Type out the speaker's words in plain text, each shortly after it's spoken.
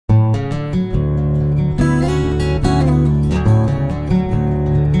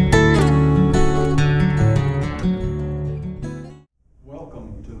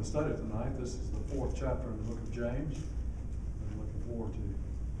in the book of James. I'm looking forward to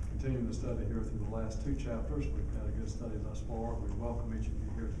continuing the study here through the last two chapters. We've had a good study thus far. We welcome each of you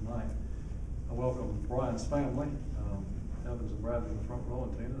here tonight. I welcome Brian's family, Evans and Bradley in the front row,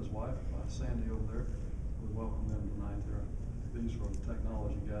 and Tina, his wife, Sandy over there. We welcome them tonight. These are the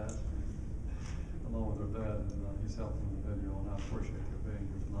technology guys, along with their dad, and he's helping with the video, and I appreciate their being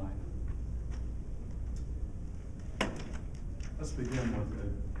here tonight. Let's begin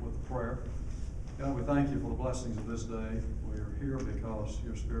with a prayer. God, we thank you for the blessings of this day. We are here because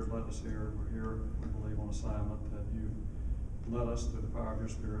your Spirit led us here. We're here, we believe, on assignment that you led us through the power of your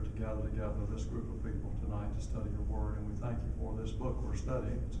Spirit to gather together this group of people tonight to study your word. And we thank you for this book we're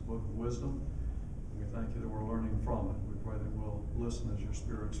studying. It's a book of wisdom. And we thank you that we're learning from it. We pray that we'll listen as your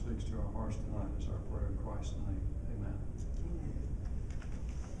Spirit speaks to our hearts tonight. Is our prayer in Christ's name. Amen.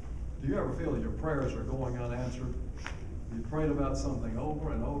 Do you ever feel that your prayers are going unanswered? You prayed about something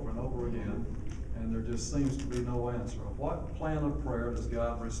over and over and over again, and there just seems to be no answer. What plan of prayer does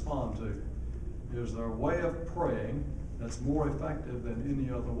God respond to? Is there a way of praying that's more effective than any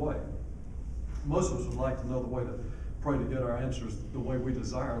other way? Most of us would like to know the way to pray to get our answers the way we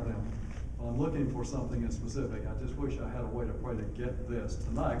desire them. Well, I'm looking for something in specific. I just wish I had a way to pray to get this.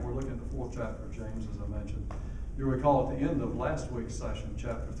 Tonight, we're looking at the 4th chapter of James, as I mentioned. You recall at the end of last week's session,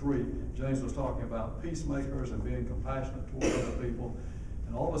 chapter 3, James was talking about peacemakers and being compassionate toward other people.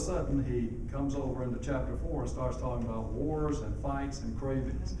 And all of a sudden, he comes over into chapter 4 and starts talking about wars and fights and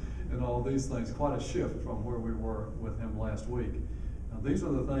cravings and all these things. Quite a shift from where we were with him last week. Now, these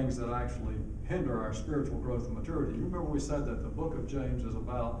are the things that actually hinder our spiritual growth and maturity. You remember we said that the book of James is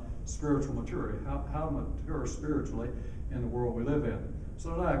about spiritual maturity, how to mature spiritually in the world we live in.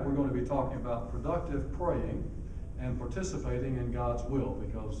 So tonight, we're going to be talking about productive praying and participating in God's will,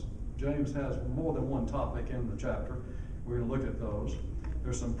 because James has more than one topic in the chapter. We're going to look at those.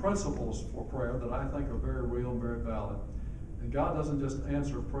 There's some principles for prayer that I think are very real and very valid. And God doesn't just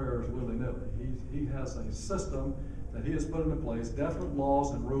answer prayers willy-nilly. He has a system that he has put into place, definite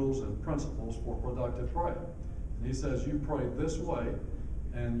laws and rules and principles for productive prayer. And he says, you pray this way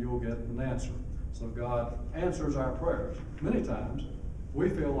and you'll get an answer. So God answers our prayers. Many times, we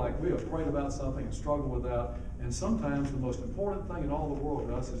feel like we have prayed about something and struggled with that, and sometimes the most important thing in all the world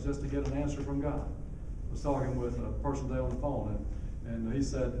to us is just to get an answer from God. I was talking with a person today on the phone, and he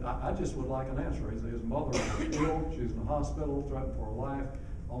said, I just would like an answer. He said his mother was ill, she's in the hospital, threatened for her life,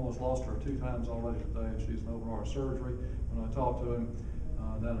 almost lost her 2 times already today, and she's in open heart surgery. When I talked to him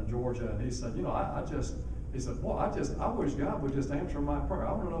down in Georgia, and he said, he said, boy, I wish God would just answer my prayer.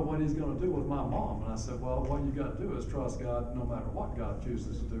 I want to know what he's going to do with my mom. And I said, well, what you got to do is trust God no matter what God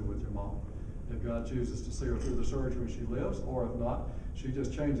chooses to do with your mom. If God chooses to see her through the surgery, she lives, or if not, she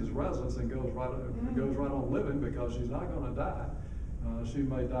just changes residence and goes right on living, because she's not going to die. She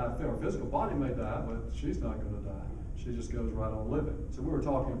may die, her physical body may die, but she's not going to die. She just goes right on living. So we were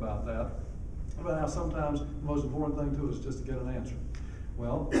talking about that, about how sometimes the most important thing to us is just to get an answer.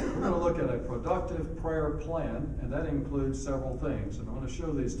 Well, we're going to look at a productive prayer plan, and that includes several things. And I'm going to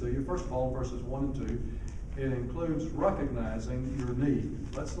show these to you. First of all, verses 1 and 2, it includes recognizing your need.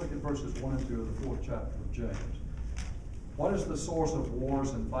 Let's look at verses 1 and 2 of the 4th chapter of James. What is the source of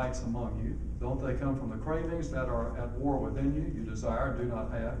wars and fights among you? Don't they come from the cravings that are at war within you? You desire, do not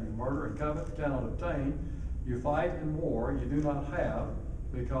have. You murder and covet, cannot obtain. You fight in war, you do not have,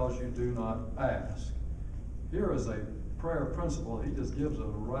 because you do not ask. Here is a prayer principle he just gives it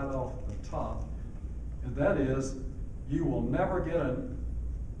right off the top, and that is, you will never get an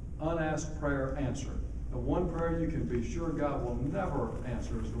unasked prayer answered. The one prayer you can be sure God will never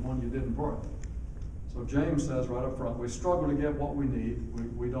answer is the one you didn't pray. So James says right up front, we struggle to get what we need.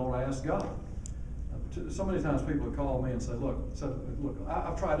 We don't ask God. So many times people would call me and say, look,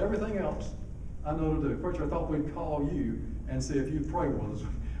 I've tried everything else I know to do. Preacher, I thought we'd call you and see if you'd pray with us.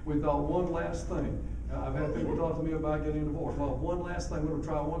 We thought one last thing. I've had people talk to me about getting divorced. Well, one last thing, we're going to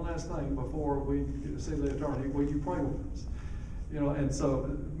try one last thing before we see the attorney. Will you pray with us? And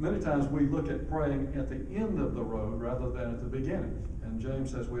so many times we look at praying at the end of the road rather than at the beginning. And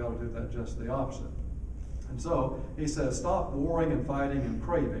James says we ought to do that just the opposite. And so he says, stop warring and fighting and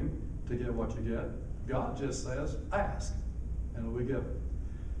craving to get what you get. God just says, ask, and it'll be given.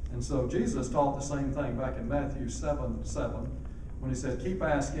 And so Jesus taught the same thing back in Matthew 7:7, when he said, keep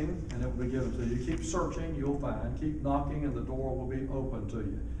asking, and it will be given to you. Keep searching, you'll find. Keep knocking, and the door will be open to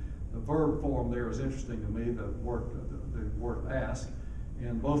you. The verb form there is interesting to me. The word ask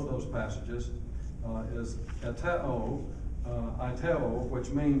in both those passages is ateo, which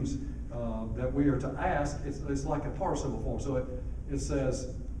means that we are to ask. It's like a participle form. So it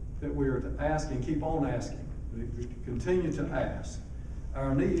says that we are to ask and keep on asking. We continue to ask.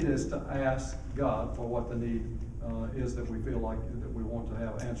 Our need is to ask God for what the need is that we feel like that we want to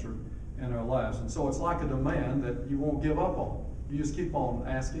have answered in our lives. And so it's like a demand that you won't give up on. You just keep on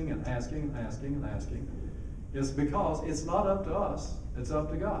asking and asking and asking and asking. It's because it's not up to us, it's up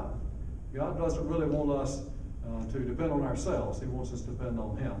to God. God doesn't really want us to depend on ourselves. He wants us to depend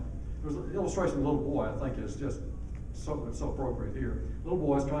on Him. There's an illustration of a little boy, I think is just so appropriate here. A little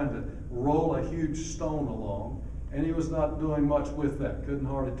boy is trying to roll a huge stone along, and he was not doing much with that, couldn't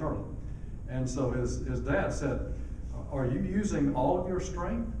hardly turn it. And so his dad said, "Are you using all of your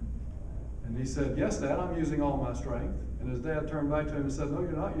strength?" And he said, "Yes, Dad, I'm using all my strength." And his dad turned back to him and said, "No,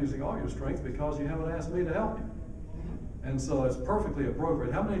 you're not using all your strength because you haven't asked me to help you." And so it's perfectly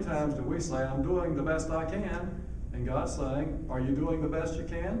appropriate. How many times do we say, "I'm doing the best I can," and God's saying, "Are you doing the best you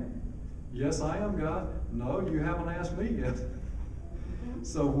can?" "Yes, I am, God." "No, you haven't asked me yet."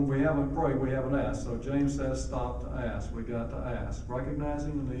 So when we haven't prayed, we haven't asked. So James says, stop to ask. We got to ask,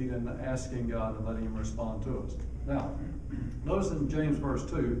 recognizing the need and asking God and letting Him respond to us. Now, notice in James verse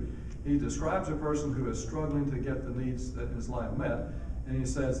 2, he describes a person who is struggling to get the needs that in his life met, and he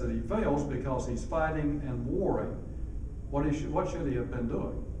says that he fails because he's fighting and warring. What should he have been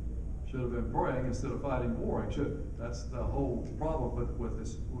doing? Should have been praying instead of fighting and warring, shouldn't. That's the whole problem with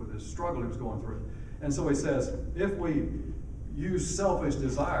this struggle he was going through. And so he says, if we use selfish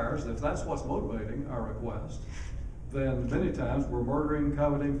desires, if that's what's motivating our request, then many times we're murdering,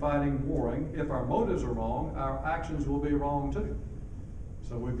 coveting, fighting, warring. If our motives are wrong, our actions will be wrong too.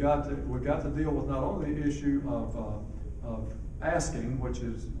 So we've got to deal with not only the issue of asking, which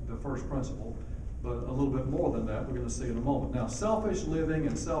is the first principle, but a little bit more than that we're going to see in a moment. Now, selfish living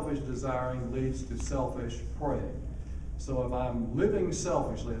and selfish desiring leads to selfish praying. So if I'm living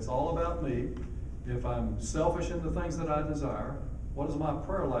selfishly, it's all about me. If I'm selfish in the things that I desire, what is my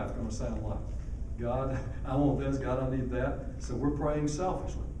prayer life going to sound like? God, I want this. God, I need that. So we're praying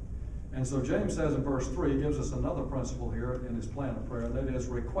selfishly. And so James says in verse 3, he gives us another principle here in his plan of prayer, and that is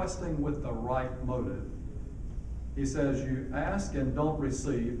requesting with the right motive. He says, you ask and don't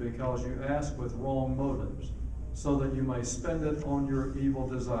receive because you ask with wrong motives, so that you may spend it on your evil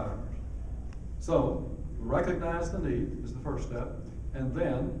desires. So, recognize the need is the first step, and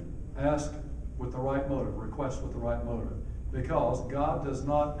then ask with the right motive, request with the right motive. Because God does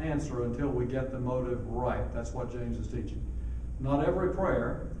not answer until we get the motive right. That's what James is teaching. Not every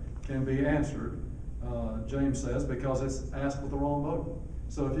prayer can be answered, James says, because it's asked with the wrong motive.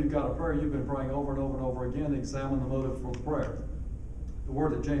 So if you've got a prayer you've been praying over and over and over again, examine the motive for the prayer. The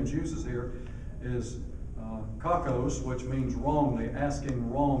word that James uses here is kakos, which means wrongly,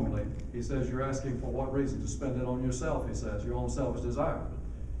 asking wrongly. He says you're asking for what reason? To spend it on yourself, he says, your own selfish desires.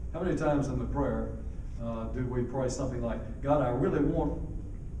 How many times in the prayer do we pray something like, God, I really want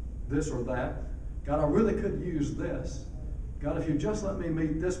this or that. God, I really could use this. God, if you just let me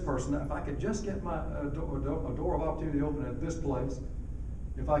meet this person, if I could just get a door of opportunity open at this place,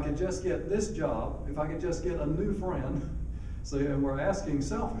 if I could just get this job, if I could just get a new friend. See, and we're asking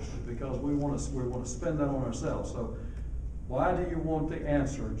selfishly because we want to spend that on ourselves. So why do you want the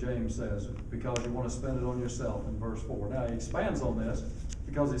answer, James says? Because you want to spend it on yourself in verse 4. Now he expands on this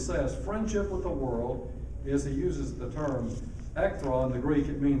because he says friendship with the world is, he uses the term ekthra in the Greek,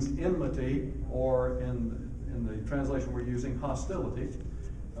 it means enmity, or in the translation we're using, hostility.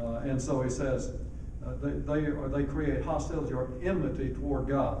 And so he says they create hostility or enmity toward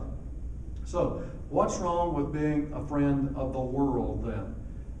God. So what's wrong with being a friend of the world then?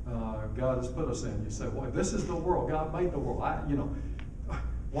 God has put us in. You say, well, this is the world. God made the world.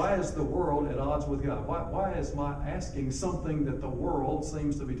 Why is the world at odds with God? Why is my asking something that the world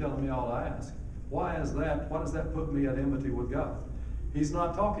seems to be telling me I ought to ask? Why is that? Why does that put me at enmity with God? He's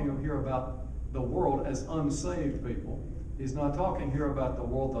not talking here about the world as unsaved people. He's not talking here about the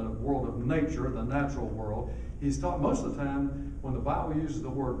world of nature, the natural world. He's talking, most of the time when the Bible uses the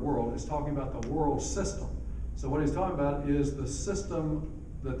word world, it's talking about the world system. So what he's talking about is the system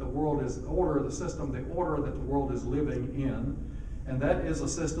that the world is, the order that the world is living in. And that is a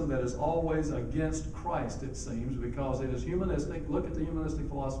system that is always against Christ, it seems, because it is humanistic. Look at the humanistic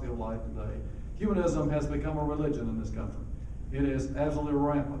philosophy of life today. Humanism has become a religion in this country. It is absolutely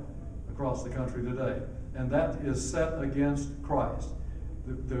rampant across the country today. And that is set against Christ.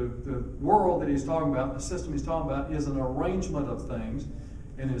 The world that he's talking about, the system he's talking about, is an arrangement of things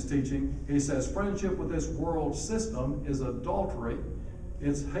in his teaching. He says friendship with this world system is adultery,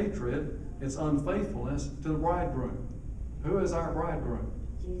 it's hatred, it's unfaithfulness to the bridegroom. Who is our bridegroom?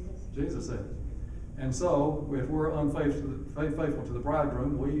 Jesus. Jesus is. And so, if we're unfaithful to the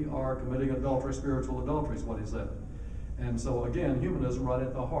bridegroom, we are committing adultery, spiritual adultery is what he said. And so, again, humanism right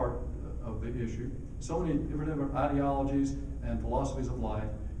at the heart of the issue. So many different ideologies and philosophies of life.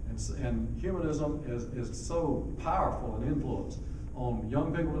 And humanism is so powerful an influence on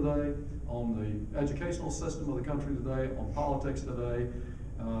young people today, on the educational system of the country today, on politics today.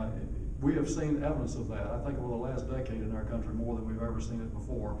 We have seen evidence of that, I think, over the last decade in our country, more than we've ever seen it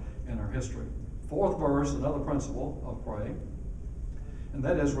before in our history. Fourth verse, another principle of praying, and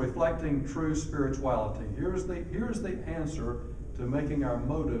that is reflecting true spirituality. Here's the answer to making our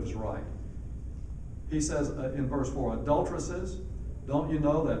motives right. He says in verse 4, adulteresses, don't you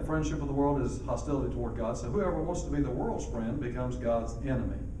know that friendship with the world is hostility toward God? So whoever wants to be the world's friend becomes God's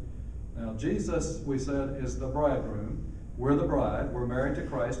enemy. Now Jesus, we said, is the bridegroom. We're the bride. We're married to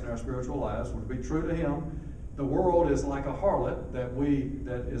Christ in our spiritual lives. We're to be true to Him. The world is like a harlot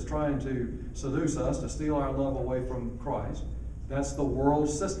that is trying to seduce us, to steal our love away from Christ. That's the world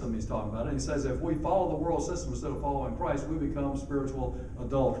system he's talking about. And he says if we follow the world system instead of following Christ, we become spiritual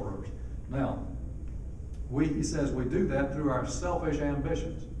adulterers. Now, he says we do that through our selfish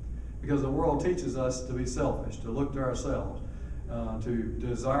ambitions, because the world teaches us to be selfish, to look to ourselves, to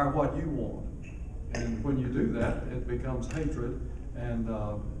desire what you want. And when you do that, it becomes hatred, and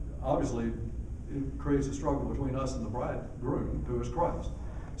obviously it creates a struggle between us and the bridegroom, who is Christ.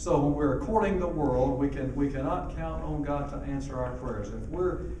 So when we're courting the world, we cannot count on God to answer our prayers. If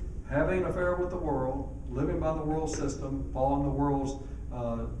we're having an affair with the world, living by the world system, following the world's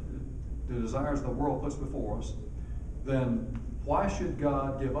the desires the world puts before us, then why should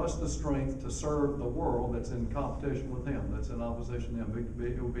God give us the strength to serve the world that's in competition with Him, that's in opposition to Him?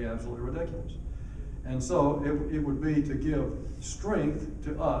 It would be absolutely ridiculous. And so it would be to give strength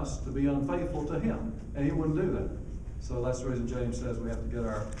to us to be unfaithful to Him, and He wouldn't do that. So that's the reason James says we have to get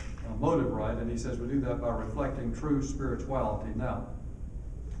our motive right, and he says we do that by reflecting true spirituality. Now,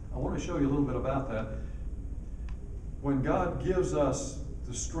 I want to show you a little bit about that. When God gives us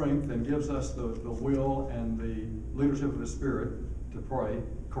the strength and gives us the will and the leadership of the Spirit to pray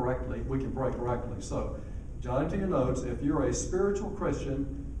correctly, we can pray correctly. So, jot into your notes, if you're a spiritual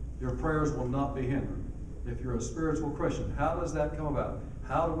Christian, your prayers will not be hindered. If you're a spiritual Christian, how does that come about?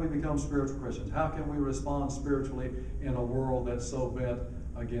 How do we become spiritual Christians? How can we respond spiritually in a world that's so bent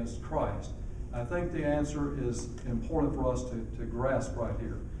against Christ? I think the answer is important for us to grasp right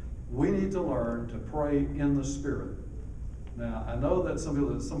here. We need to learn to pray in the Spirit. Now, I know that some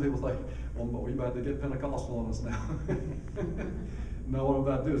people think, well, we're about to get Pentecostal on us now. No, what I'm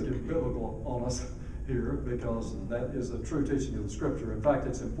about to do is get biblical on us here, because that is a true teaching of the Scripture. In fact,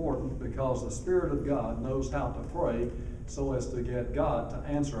 it's important because the Spirit of God knows how to pray so as to get God to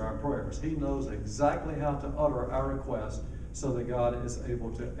answer our prayers. He knows exactly how to utter our requests so that God is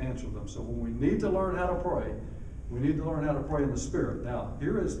able to answer them. So when we need to learn how to pray, we need to learn how to pray in the Spirit. Now,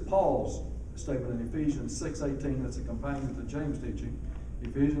 here is Paul's statement in Ephesians 6:18. That's a companion to James' teaching.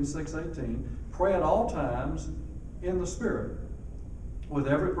 Ephesians 6:18. Pray at all times in the Spirit with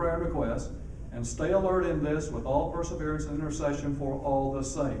every prayer and request, and stay alert in this with all perseverance and intercession for all the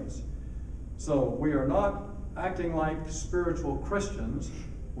saints. So we are not acting like spiritual Christians.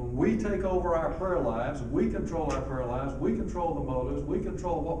 When we take over our prayer lives, we control our prayer lives, we control the motives, we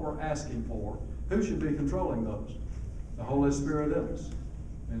control what we're asking for. Who should be controlling those? The Holy Spirit in us.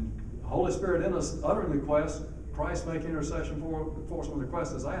 And the Holy Spirit in us uttering the request, Christ making intercession for some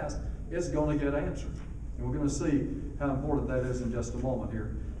request is asked, it's going to get answered. And we're going to see how important that is in just a moment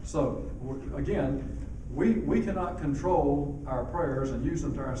here. So, again, we cannot control our prayers and use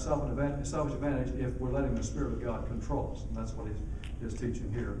them to our selfish advantage if we're letting the Spirit of God control us. And that's what he's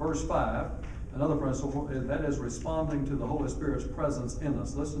teaching here. Verse 5, another principle, that is responding to the Holy Spirit's presence in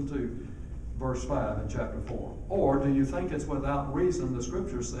us. Listen to verse 5 in chapter 4. Or do you think it's without reason the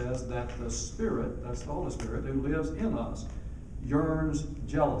Scripture says that the Spirit, that's the Holy Spirit, who lives in us, yearns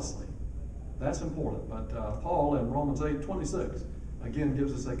jealously? That's important. But Paul in Romans 8:26 again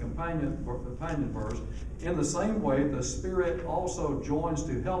gives us a companion verse. In the same way, the Spirit also joins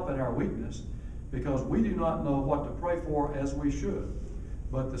to help in our weakness, because we do not know what to pray for as we should.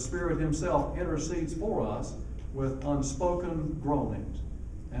 But the Spirit Himself intercedes for us with unspoken groanings.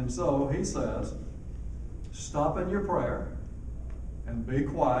 And so he says, stop in your prayer and be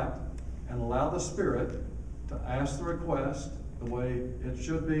quiet and allow the Spirit to ask the request the way it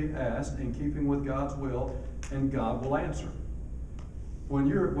should be asked in keeping with God's will, and God will answer. When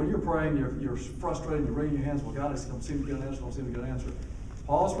you're praying, you're frustrated, you're wringing your hands, well, God, I don't seem to get an answer, don't seem to get an answer.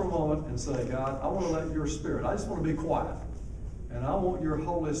 Pause for a moment and say, God, I want to let your Spirit, I just want to be quiet. And I want your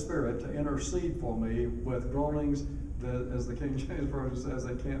Holy Spirit to intercede for me with groanings that, as the King James Version says,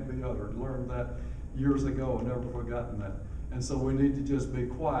 they can't be uttered. Learned that years ago and never forgotten that. And so we need to just be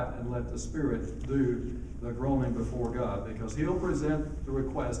quiet and let the Spirit do the groaning before God, because He'll present the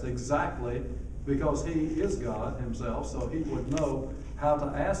request exactly because he is God himself, so he would know how to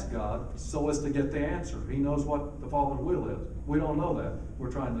ask God so as to get the answer. He knows what the Father's will is. We don't know that.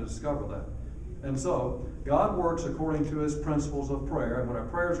 We're trying to discover that. And so, God works according to his principles of prayer, and when our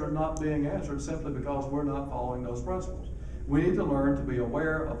prayers are not being answered, simply because we're not following those principles. We need to learn to be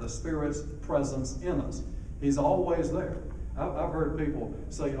aware of the Spirit's presence in us. He's always there. I've heard people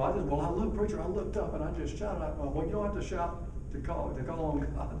say, I looked up and I just shouted out. Well, you don't have to shout to call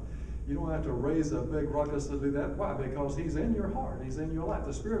on God. You don't have to raise a big ruckus to do that. Why? Because he's in your heart. He's in your life.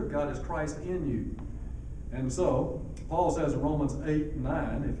 The Spirit of God is Christ in you. And so, Paul says in Romans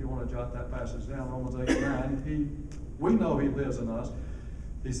 8:9, if you want to jot that passage down, Romans 8:9, we know he lives in us.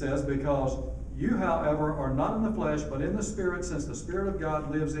 He says, because you, however, are not in the flesh, but in the Spirit, since the Spirit of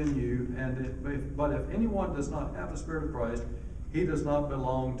God lives in you. But if anyone does not have the Spirit of Christ, he does not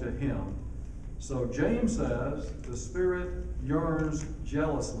belong to him. So James says the Spirit yearns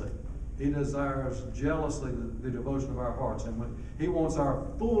jealously. He desires jealously the devotion of our hearts. And he wants our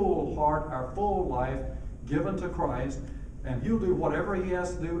full heart, our full life given to Christ. And he'll do whatever he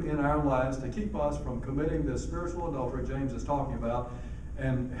has to do in our lives to keep us from committing this spiritual adultery James is talking about,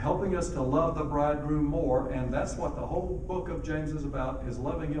 and helping us to love the bridegroom more. And that's what the whole book of James is about, is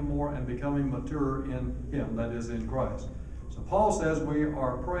loving him more and becoming mature in him, that is in Christ. So Paul says we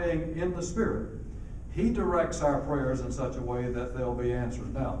are praying in the Spirit. He directs our prayers in such a way that they'll be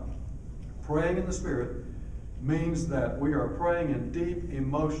answered. Now, praying in the Spirit means that we are praying in deep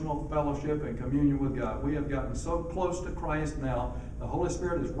emotional fellowship and communion with God. We have gotten so close to Christ now, the Holy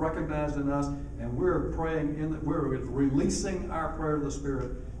Spirit is recognized in us, and we're praying we're releasing our prayer to the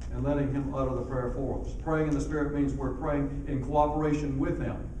Spirit and letting him utter the prayer for us. Praying in the Spirit means we're praying in cooperation with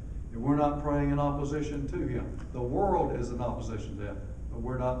him. And we're not praying in opposition to him. The world is in opposition to him, but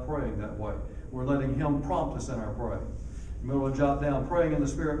we're not praying that way. We're letting him prompt us in our prayer. You may jot down, praying in the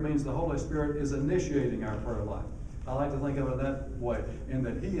Spirit means the Holy Spirit is initiating our prayer life. I like to think of it that way, in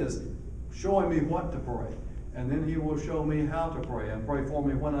that he is showing me what to pray, and then he will show me how to pray and pray for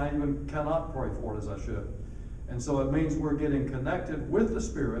me when I even cannot pray for it as I should. And so it means we're getting connected with the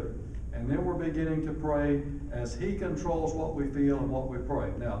Spirit, and then we're beginning to pray as he controls what we feel and what we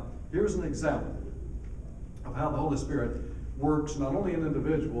pray. Now, here's an example of how the Holy Spirit works not only in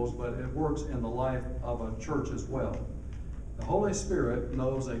individuals, but it works in the life of a church as well. The Holy Spirit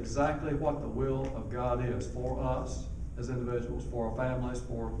knows exactly what the will of God is for us as individuals, for our families,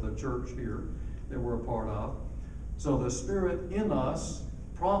 for the church here that we're a part of. So the Spirit in us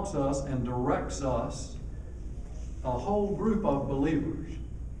prompts us and directs us, a whole group of believers,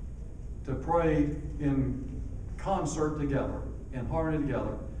 to pray in concert together, in harmony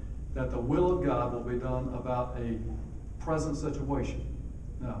together, that the will of God will be done about a present situation.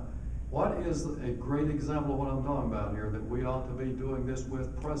 Now, what is a great example of what I'm talking about here that we ought to be doing this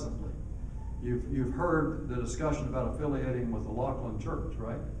with presently? You've heard the discussion about affiliating with the Laughlin Church,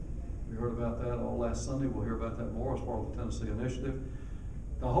 right? We heard about that all last Sunday. We'll hear about that more as part of the Tennessee Initiative.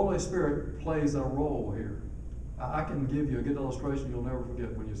 The Holy Spirit plays a role here. I can give you a good illustration you'll never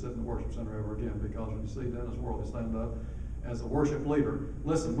forget when you sit in the worship center ever again, because when you see Dennis Worley stand up as a worship leader,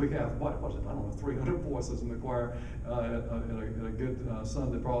 listen, we have, what was it, I don't know, 300 voices in the choir in a good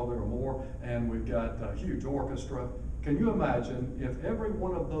Sunday probably or more, and we've got a huge orchestra. Can you imagine if every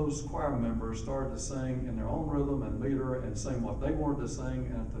one of those choir members started to sing in their own rhythm and meter and sing what they wanted to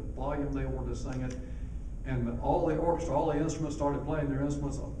sing and at the volume they wanted to sing it, and all the orchestra, all the instruments started playing their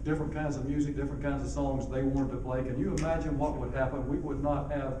instruments, different kinds of music, different kinds of songs they wanted to play? Can you imagine what would happen? We would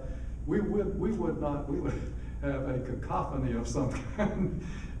have a cacophony of some kind.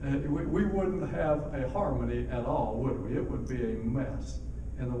 We wouldn't have a harmony at all, would we? It would be a mess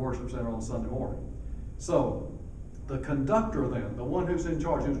in the worship center on Sunday morning. So the conductor then, the one who's in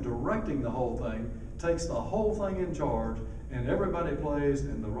charge, who's directing the whole thing, takes the whole thing in charge, and everybody plays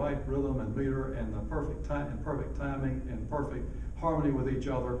in the right rhythm and meter and the perfect time and perfect timing and perfect harmony with each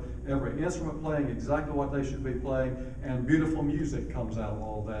other. Every instrument playing exactly what they should be playing, and beautiful music comes out of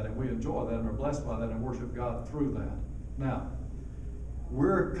all that, and we enjoy that and are blessed by that and worship God through that. Now,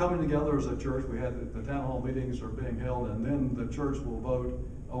 we're coming together as a church. We had the town hall meetings are being held, and then the church will vote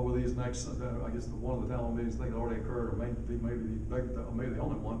over these next, I guess one of the town hall meetings I think already occurred, or maybe the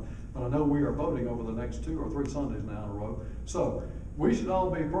only one, but I know we are voting over the next 2 or 3 Sundays now in a row. So we should all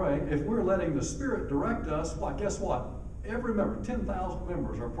be praying. If we're letting the Spirit direct us, well, guess what? Every member, 10,000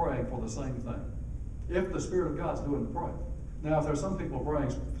 members are praying for the same thing, if the Spirit of God's doing the praying. Now, if there's some people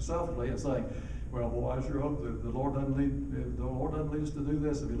praying selfishly and saying, well, boy, I sure hope that the Lord doesn't lead us to do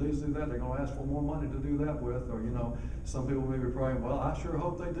this. If he leads us to do that, they're going to ask for more money to do that with. Or, some people may be praying, well, I sure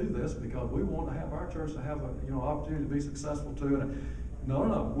hope they do this because we want to have our church to have a, opportunity to be successful too. And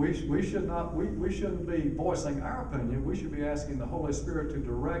No. We should not. We shouldn't be voicing our opinion. We should be asking the Holy Spirit to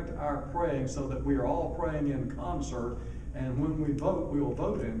direct our praying so that we are all praying in concert. And when we vote, we will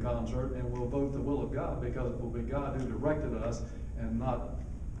vote in concert, and we'll vote the will of God, because it will be God who directed us and not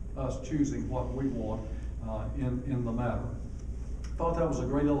us choosing what we want in the matter. I thought that was a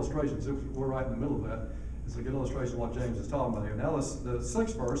great illustration. So we're right in the middle of that. It's a good illustration of what James is talking about here. Now, the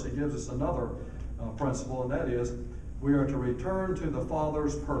sixth verse, it gives us another principle, and that is we are to return to the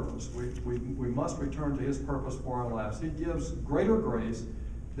Father's purpose. We must return to His purpose for our lives. He gives greater grace.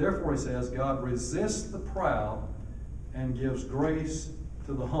 Therefore, he says, God resists the proud and gives grace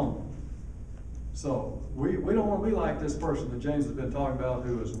to the humble. So we don't want to be like this person that James has been talking about,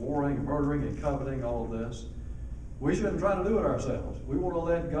 who is warring and murdering and coveting, all of this. We shouldn't try to do it ourselves. We want to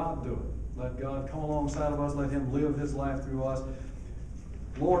let God do it. Let God come alongside of us. Let Him live His life through us.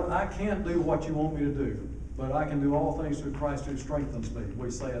 Lord, I can't do what you want me to do, but I can do all things through Christ who strengthens me.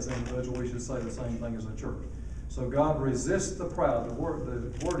 We say as individuals, we should say the same thing as a church. So God resists the proud. The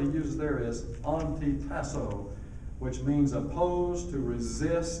word he uses there is antitasso, which means oppose, to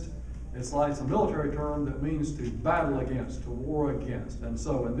resist. It's a military term that means to battle against, to war against. And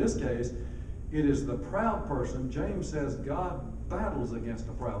so in this case, it is the proud person. James says God battles against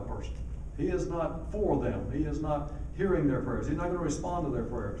a proud person. He is not for them. He is not hearing their prayers. He's not going to respond to their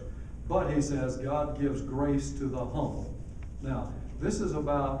prayers. But he says God gives grace to the humble. Now, this is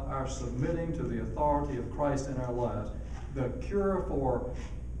about our submitting to the authority of Christ in our lives. The cure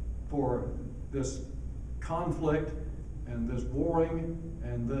for this conflict and this warring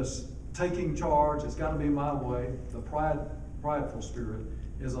and this taking charge, it's got to be my way. The prideful spirit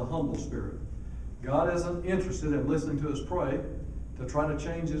is a humble spirit. God isn't interested in listening to us pray to try to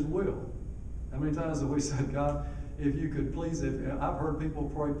change His will. How many times have we said, God, if you could please, I've heard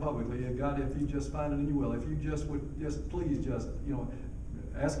people pray publicly, God, if you just find it in your will, if you please,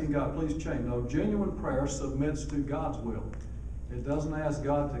 asking God, please change. No, genuine prayer submits to God's will. It doesn't ask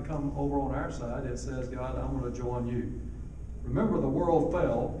God to come over on our side. It says, God, I'm going to join you. Remember, the world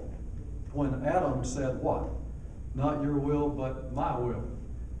fell when Adam said what? Not your will, but my will.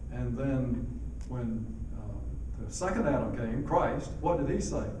 And then when the second Adam came, Christ, what did he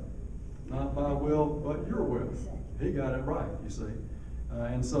say? Not my will, but your will. He got it right, you see.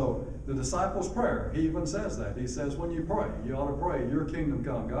 And so the disciples' prayer, he even says that. He says, when you pray, you ought to pray, your kingdom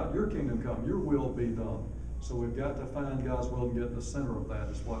come, God, your kingdom come, your will be done. So we've got to find God's will and get in the center of that,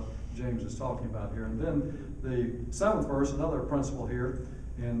 is what James is talking about here. And then the seventh verse, another principle here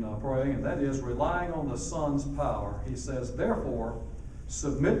in praying, and that is relying on the Son's power. He says, therefore,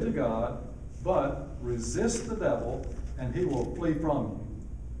 submit to God, but resist the devil, and he will flee from you.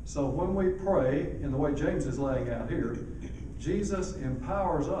 So when we pray, in the way James is laying out here, Jesus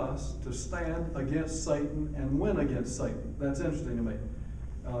empowers us to stand against Satan and win against Satan. That's interesting to me.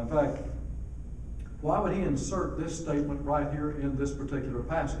 In fact, why would he insert this statement right here in this particular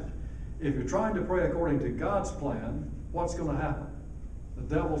passage? If you're trying to pray according to God's plan, what's going to happen?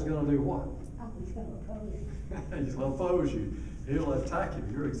 The devil's going to do what? He's going to oppose you. He's going to oppose you. He'll attack you.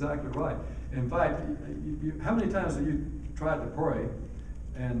 You're exactly right. In fact, how many times have you tried to pray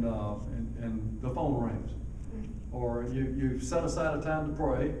and the phone rings? Or you set aside a time to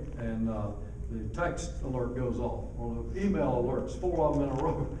pray and the text alert goes off, or the email alerts, 4 of them in a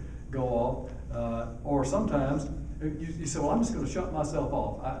row go off. Or sometimes you say, well, I'm just going to shut myself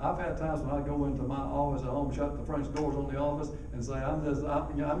off. I've had times when I go into my office at home, shut the French doors on the office, and say,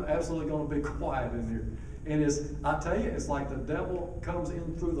 I'm absolutely going to be quiet in here. And I tell you, it's like the devil comes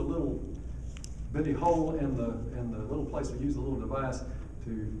in through the little bitty hole in the little place we use the little device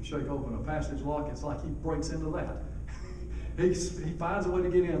to shake open a passage lock. It's like he breaks into that. He finds a way to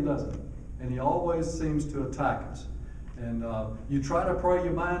get in, doesn't he? And he always seems to attack us. And you try to pray,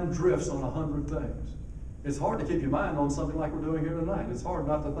 your mind drifts on 100 things. It's hard to keep your mind on something like we're doing here tonight. It's hard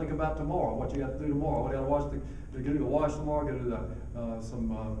not to think about tomorrow, what you got to do tomorrow. What you got to do wash tomorrow, got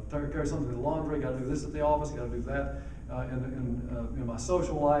to do carry something to the laundry, got to do this at the office, got to do that in my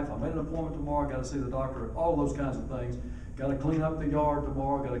social life. I made an appointment tomorrow, got to see the doctor, all those kinds of things. Got to clean up the yard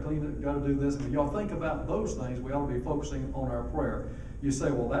tomorrow, got to do this. And y'all think about those things, we ought to be focusing on our prayer. You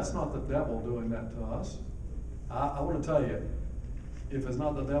say, well, that's not the devil doing that to us. I want to tell you, if it's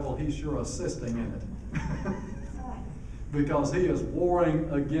not the devil, he's sure assisting in it. Because he is warring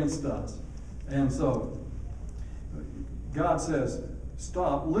against us. And so, God says,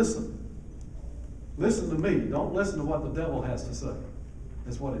 stop, listen. Listen to me. Don't listen to what the devil has to say.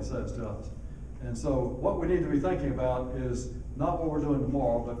 That's what he says to us. And so, what we need to be thinking about is not what we're doing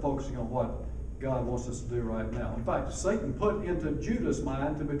tomorrow, but focusing on what God wants us to do right now. In fact, Satan put into Judas'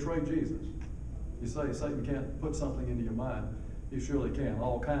 mind to betray Jesus. You say Satan can't put something into your mind He surely can,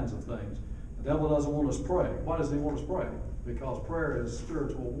 all kinds of things. The devil doesn't want us to pray. Why does he want us to pray? Because prayer is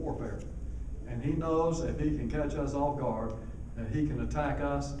spiritual warfare. And he knows if he can catch us off guard, that he can attack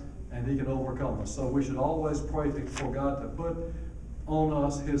us and he can overcome us. So we should always pray for God to put on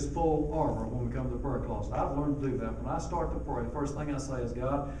us his full armor when we come to the prayer closet. I've learned to do that. When I start to pray, the first thing I say is,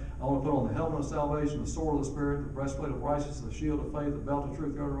 God, I want to put on the helmet of salvation, the sword of the Spirit, the breastplate of righteousness, the shield of faith, the belt of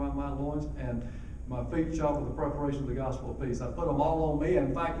truth girded around my loins, and my feet shod with the preparation of the gospel of peace. I put them all on me.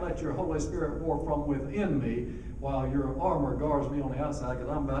 In fact, let your Holy Spirit war from within me while your armor guards me on the outside, because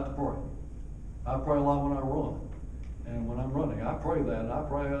I'm about to pray. I pray a lot when I run. And when I'm running, I pray that. And I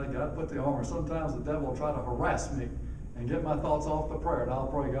pray, God, put the armor. Sometimes the devil will try to harass me and get my thoughts off the prayer. And I'll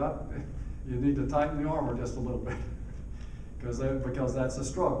pray, God, you need to tighten the armor just a little bit. because that's a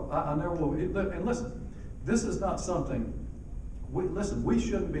struggle. I never will. And listen, this is not something, we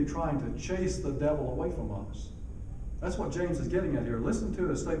shouldn't be trying to chase the devil away from us. That's what James is getting at here. Listen to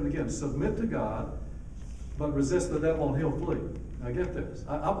his statement again. Submit to God, but resist the devil and he'll flee. Now get this.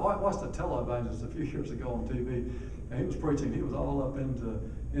 I watched a televangelist a few years ago on TV, and he was preaching. He was all up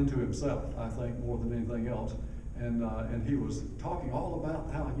into himself, I think, more than anything else. And he was talking all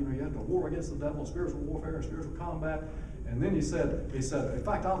about how, you have to war against the devil, spiritual warfare, spiritual combat. And then he said, in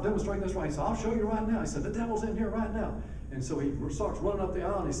fact, I'll demonstrate this right. He said, I'll show you right now. He said, the devil's in here right now. And so he starts running up the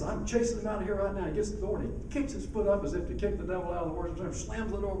aisle, and he says, I'm chasing him out of here right now. He gets to the door, and he kicks his foot up as if to kick the devil out of the worship center,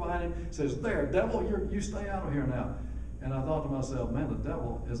 slams the door behind him, says, there, devil, you stay out of here now. And I thought to myself, man, the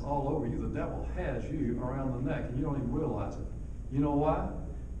devil is all over you. The devil has you around the neck, and you don't even realize it. You know why?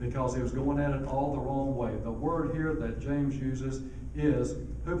 Because he was going at it all the wrong way. The word here that James uses is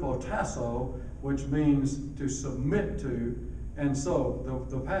hupotasso, which means to submit to. And so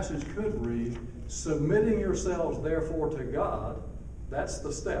the passage could read, submitting yourselves therefore to God. That's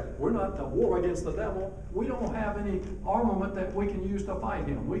the step. We're not to war against the devil. We don't have any armament that we can use to fight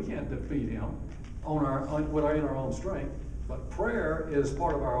him. We can't defeat him in our own strength. But prayer is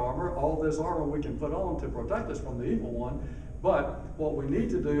part of our armor. All this armor we can put on to protect us from the evil one. But what we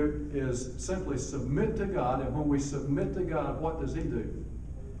need to do is simply submit to God. And when we submit to God, what does he do?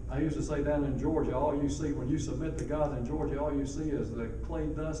 I used to say down in Georgia, all you see when you submit to God in Georgia, all you see is the clay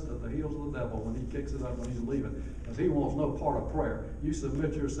dust at the heels of the devil when he kicks it up when he's leaving. Because he wants no part of prayer. You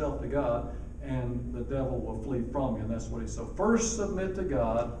submit yourself to God and the devil will flee from you. And that's what he said. So first submit to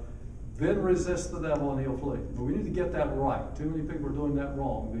God, then resist the devil and he'll flee. But we need to get that right. Too many people are doing that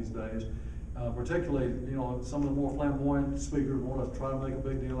wrong these days. Particularly, some of the more flamboyant speakers want to try to make a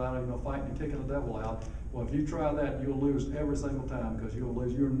big deal out of, fighting and kicking the devil out. Well, if you try that, you'll lose every single time because you'll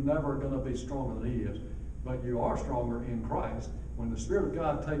lose. You're never going to be stronger than he is. But you are stronger in Christ. When the Spirit of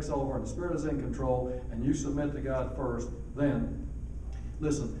God takes over and the Spirit is in control and you submit to God first, then,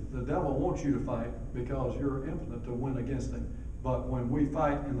 listen, the devil wants you to fight because you're impotent to win against him. But when we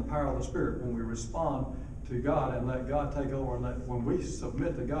fight in the power of the Spirit, when we respond to God and let God take over, and when we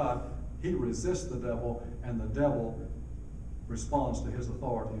submit to God, he resists the devil, and the devil responds to his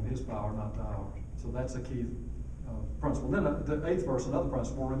authority and his power, not to ours. So that's a key principle. Then the 8th verse, another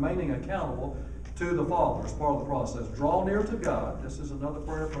principle, remaining accountable to the Father is part of the process. Draw near to God. This is another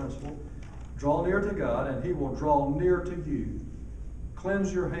prayer principle. Draw near to God, and he will draw near to you.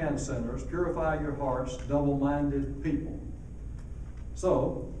 Cleanse your hands, sinners. Purify your hearts, double-minded people.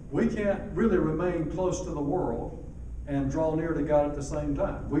 So we can't really remain close to the world and draw near to God at the same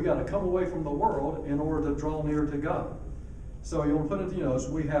time. We got to come away from the world in order to draw near to God. So you want to put it in your notes,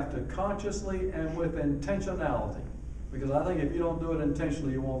 we have to consciously and with intentionality, because I think if you don't do it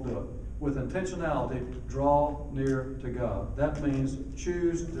intentionally, you won't do it. With intentionality, draw near to God. That means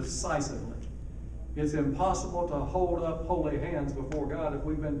choose decisively. It's impossible to hold up holy hands before God if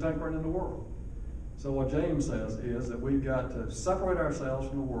we've been tinkering in the world. So what James says is that we've got to separate ourselves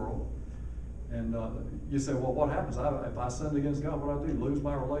from the world. And you say, well, what happens? If I sinned against God, what do I do? Lose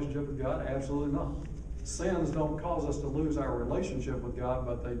my relationship with God? Absolutely not. Sins don't cause us to lose our relationship with God,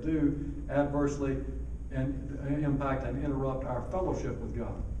 but they do adversely impact and interrupt our fellowship with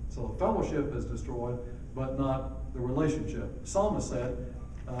God. So the fellowship is destroyed, but not the relationship. The psalmist said,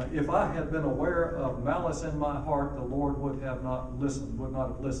 if I had been aware of malice in my heart, the Lord would not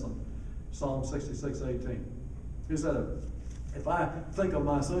have listened. Psalm 66:18. He said, if I think of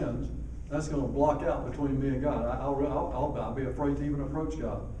my sins, that's going to block out between me and God. I'll be afraid to even approach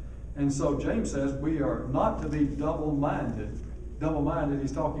God. And so James says we are not to be double-minded. Double-minded,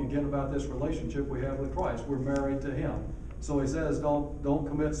 he's talking again about this relationship we have with Christ. We're married to him. So he says don't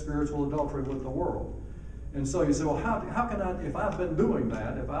commit spiritual adultery with the world. And so you say, well, how can I, if I've been doing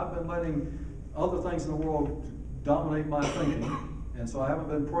that, if I've been letting other things in the world dominate my thinking, and so I haven't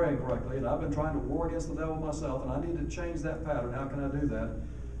been praying correctly, and I've been trying to war against the devil myself, and I need to change that pattern. How can I do that?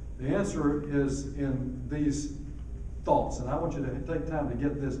 The answer is in these thoughts, and I want you to take time to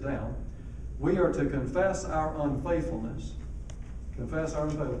get this down. We are to confess our unfaithfulness. Confess our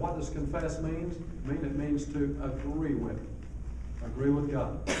unfaithfulness. What does confess mean? It means to agree with. Agree with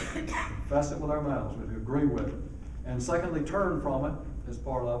God. Confess it with our mouths. We agree with it. And secondly, turn from it as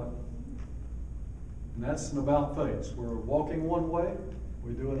part of it. And that's an about face. We're walking one way,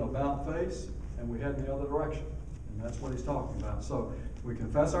 we do an about face, and we head in the other direction. And that's what he's talking about. So we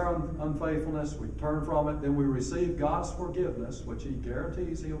confess our unfaithfulness, we turn from it, then we receive God's forgiveness, which he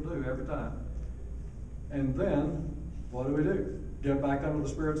guarantees he'll do every time. And then, what do? Get back under the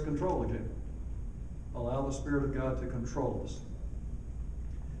Spirit's control again. Allow the Spirit of God to control us.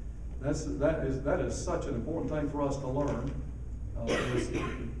 That is such an important thing for us to learn.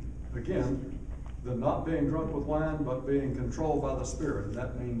 Again, the not being drunk with wine, but being controlled by the Spirit. And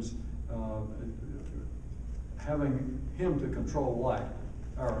that means having him to control life,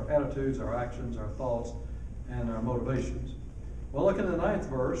 our attitudes, our actions, our thoughts, and our motivations. Well, look in the 9th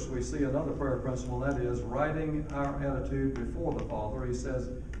verse, we see another prayer principle, and that is writing our attitude before the Father. He says,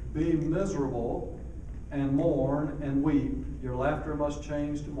 be miserable and mourn and weep. Your laughter must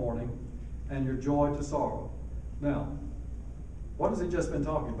change to mourning, and your joy to sorrow. Now, what has he just been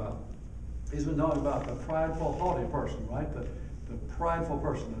talking about? He's been talking about the prideful, haughty person, right? The prideful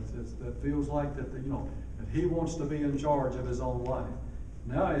person that feels like that he wants to be in charge of his own life.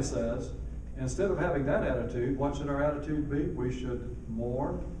 Now he says, instead of having that attitude, what should our attitude be? We should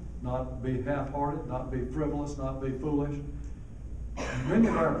mourn, not be half-hearted, not be frivolous, not be foolish. Many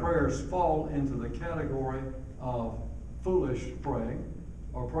of our prayers fall into the category of foolish praying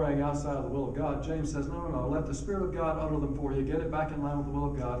or praying outside of the will of God. James says, no, let the Spirit of God utter them for you. Get it back in line with the will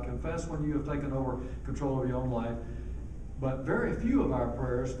of God. Confess when you have taken over control of your own life. But very few of our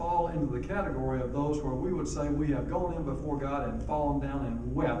prayers fall into the category of those where we would say we have gone in before God and fallen down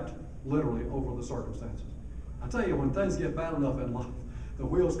and wept literally over the circumstances. I tell you, when things get bad enough in life, the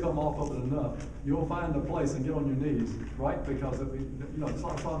wheels come off of it enough, you'll find a place and get on your knees, right? Because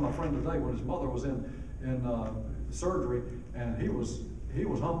I saw my friend today when his mother was in surgery, and he was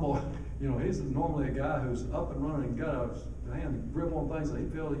humble. He's normally a guy who's up and running and got a hand grip on things that he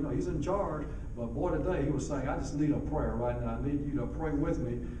feels, he's in charge. But boy, today he was saying, I just need a prayer right now. I need you to pray with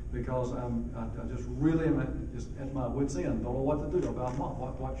me because I just really am at my wit's end. Don't know what to do about Mom.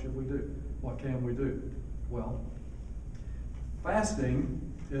 What should we do? What can we do? Well,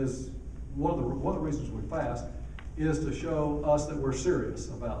 fasting is one of the reasons we fast is to show us that we're serious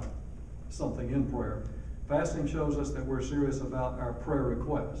about something in prayer. Fasting shows us that we're serious about our prayer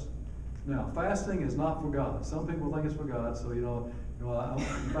requests. Now, fasting is not for God. Some people think it's for God, so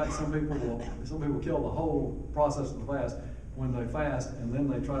in fact, some people kill the whole process of the fast when they fast, and then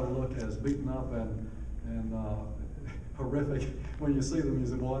they try to look as beaten up and horrific. When you see them, you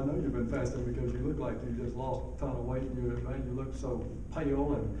say, well, I know you've been fasting because you look like you just lost a ton of weight, and you look so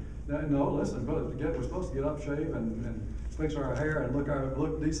pale. And no, listen, we're supposed to get up, shave, and fix our hair and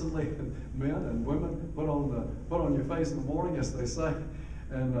look decently, men and women. Put on your face in the morning, as they say.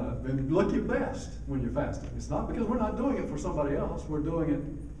 And look your best when you're fasting. It's not because we're not doing it for somebody else. We're doing it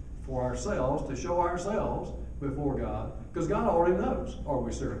for ourselves, to show ourselves before God. Because God already knows, are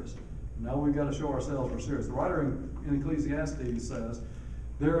we serious? Now we've got to show ourselves we're serious. The writer in Ecclesiastes says,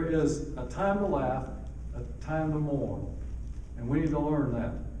 there is a time to laugh, a time to mourn. And we need to learn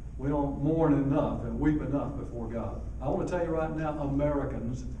that. We don't mourn enough and weep enough before God. I want to tell you right now,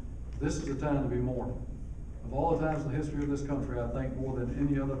 Americans, this is the time to be mourning. Of all the times in the history of this country, I think more than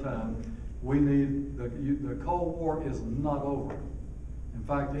any other time, we need, the Cold War is not over. In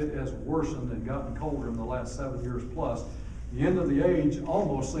fact, it has worsened and gotten colder in the last 7 years plus. The end of the age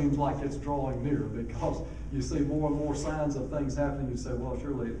almost seems like it's drawing near because you see more and more signs of things happening. You say, well,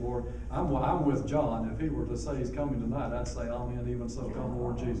 surely, Lord, I'm with John. If he were to say he's coming tonight, I'd say, amen, even so, come,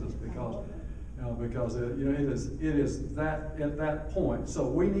 Lord Jesus, because it is that at that point. So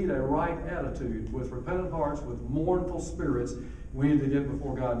we need a right attitude with repentant hearts, with mournful spirits. We need to get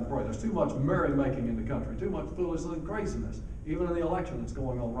before God and pray. There's too much merrymaking in the country, too much foolishness and craziness, even in the election that's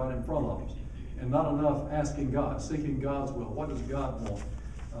going on right in front of us. And not enough asking God, seeking God's will. What does God want?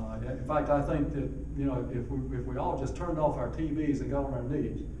 In fact, I think that if we all just turned off our TVs and got on our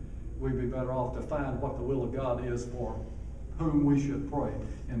knees, we'd be better off to find what the will of God is for whom we should pray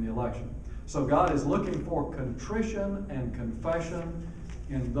in the election. So God is looking for contrition and confession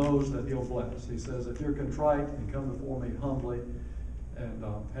in those that he'll bless. He says, if you're contrite and come before me humbly and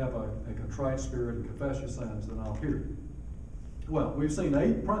have a contrite spirit and confess your sins, then I'll hear you. Well, we've seen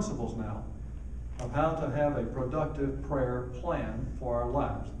 8 principles now of how to have a productive prayer plan for our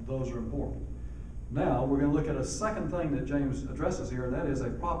lives. Those are important. Now, we're going to look at a second thing that James addresses here, and that is a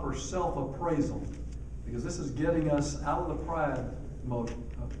proper self-appraisal. Because this is getting us out of the pride motion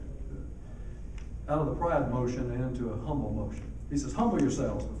and into a humble motion. He says, humble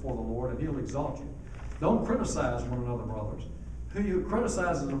yourselves before the Lord, and He'll exalt you. Don't criticize one another, brothers. Who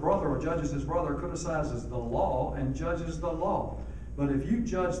criticizes a brother or judges his brother criticizes the law and judges the law. But if you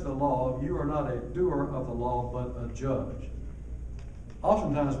judge the law, you are not a doer of the law, but a judge.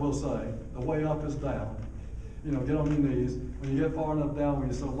 Oftentimes we'll say, the way up is down. You know, get on your knees. When you get far enough down, when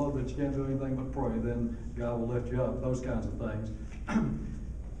you're so low that you can't do anything but pray, then God will lift you up. Those kinds of things.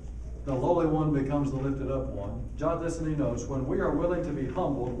 The lowly one becomes the lifted up one. Jot this in your notes. When we are willing to be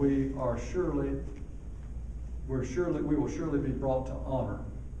humbled, we will surely be brought to honor.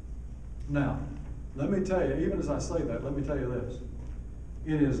 Now, let me tell you, even as I say that, let me tell you this.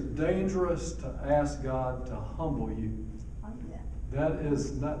 It is dangerous to ask God to humble you. That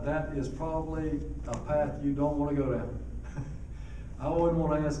is probably a path you don't want to go down. I wouldn't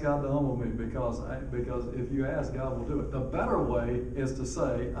want to ask God to humble me because if you ask, God will do it. The better way is to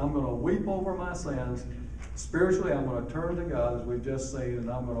say, I'm going to weep over my sins. Spiritually, I'm going to turn to God, as we've just seen, and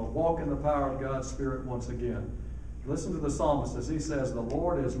I'm going to walk in the power of God's Spirit once again. Listen to the psalmist as he says, the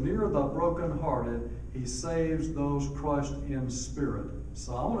Lord is near the brokenhearted. He saves those crushed in spirit.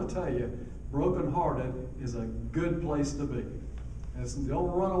 So I want to tell you, brokenhearted is a good place to be.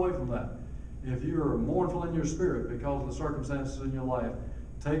 Don't run away from that. If you are mournful in your spirit because of the circumstances in your life,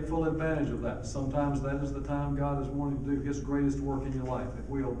 take full advantage of that. Sometimes that is the time God is wanting to do His greatest work in your life. If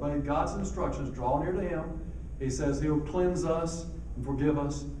we obey God's instructions, draw near to Him, He says He'll cleanse us and forgive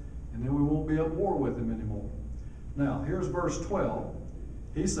us, and then we won't be at war with Him anymore. Now, here's verse 12.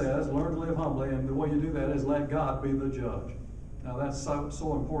 He says, learn to live humbly, and the way you do that is let God be the judge. Now, that's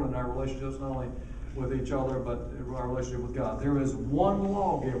so important in our relationships, not only with each other, but our relationship with God. There is one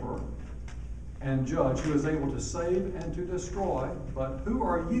lawgiver and judge who is able to save and to destroy, but who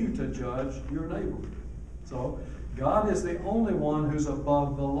are you to judge your neighbor? So, God is the only one who's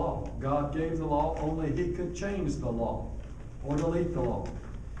above the law. God gave the law, only He could change the law or delete the law.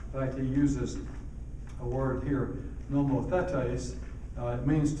 In fact, He uses a word here, nomothetes. It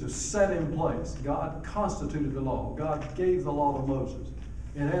means to set in place. God constituted the law. God gave the law to Moses.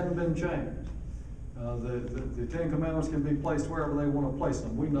 It hadn't been changed. The Ten Commandments can be placed wherever they want to place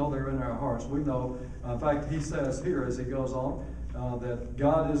them. We know they're in our hearts. We know, in fact, he says here as he goes on, that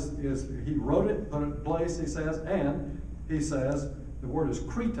God He wrote it, put it in place, he says, and he says, the word is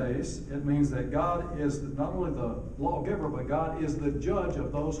krites. It means that God is not only the lawgiver, but God is the judge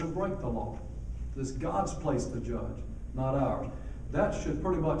of those who break the law. It's God's place to judge, not ours. That should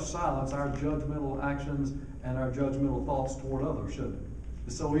pretty much silence our judgmental actions and our judgmental thoughts toward others, shouldn't it?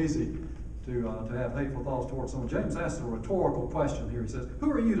 It's so easy to have hateful thoughts towards someone. James asks a rhetorical question here. He says, who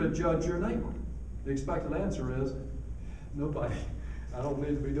are you to judge your neighbor? The expected answer is, nobody. I don't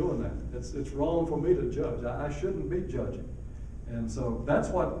need to be doing that. It's wrong for me to judge. I shouldn't be judging. And so that's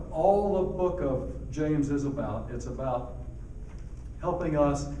what all the book of James is about. It's about helping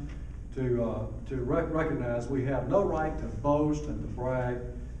us to recognize we have no right to boast and to brag.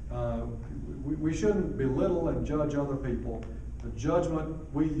 We shouldn't belittle and judge other people. The judgment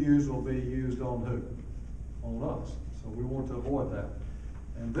we use will be used on who? On us. So we want to avoid that.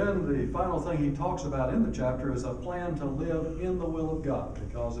 And then the final thing he talks about in the chapter is a plan to live in the will of God.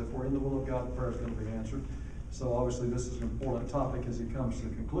 Because if we're in the will of God, the prayer is going to be answered. So obviously this is an important topic as he comes to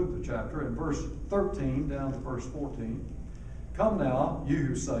conclude the chapter. In verse 13 down to verse 14, come now, you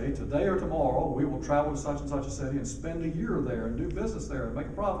who say, today or tomorrow we will travel to such and such a city and spend a year there and do business there and make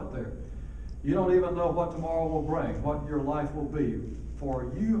a profit there. You don't even know what tomorrow will bring, what your life will be.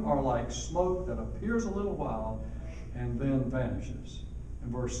 For you are like smoke that appears a little while and then vanishes.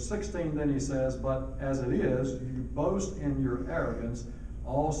 In verse 16 then he says, but as it is, you boast in your arrogance.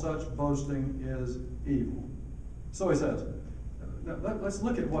 All such boasting is evil. So he says, let's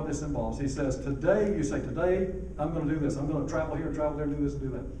look at what this involves. He says, today, you say, today I'm going to do this. I'm going to travel here, travel there, do this, do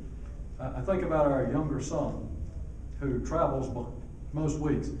that. I think about our younger son who travels most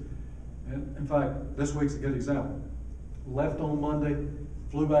weeks. And in fact, this week's a good example. Left on Monday,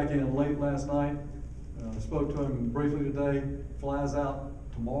 flew back in late last night, spoke to him briefly today, flies out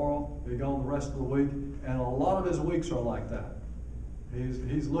tomorrow, be gone the rest of the week, and a lot of his weeks are like that.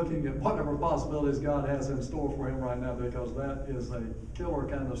 He's looking at whatever possibilities God has in store for him right now, because that is a killer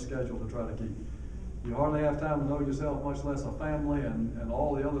kind of schedule to try to keep. You hardly have time to know yourself, much less a family and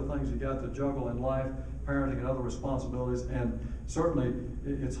all the other things you got to juggle in life, parenting and other responsibilities. And certainly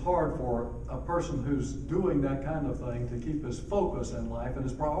it's hard for a person who's doing that kind of thing to keep his focus in life and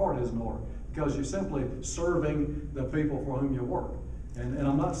his priorities in order. because you're simply serving the people for whom you work. And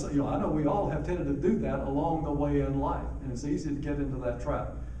I'm not saying, I know we all have tended to do that along the way in life, and it's easy to get into that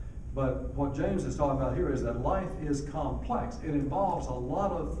trap. But what James is talking about here is that life is complex. It involves a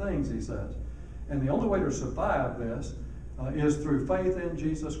lot of things, he says. And the only way to survive this is through faith in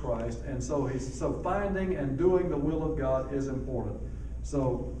Jesus Christ. And so finding and doing the will of God is important.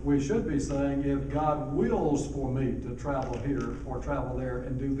 So we should be saying, if God wills for me to travel here or travel there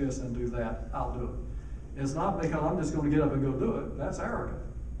and do this and do that, I'll do it. It's not because I'm just going to get up and go do it. That's arrogant.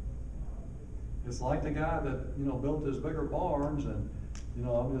 It's like the guy that, built his bigger barns and,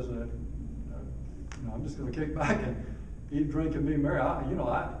 I'm just going to kick back and eat, drink, and be merry. I'll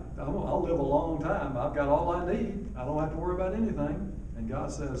live a long time. I've got all I need. I don't have to worry about anything. And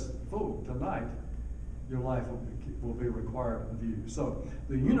God says, fool, tonight your life will be required of you. So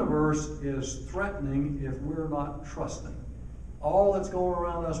the universe is threatening if we're not trusting. All that's going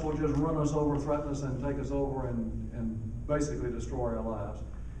around us will just run us over, threaten us, and take us over and basically destroy our lives.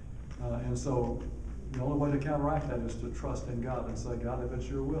 And so the only way to counteract that is to trust in God and say, God, if it's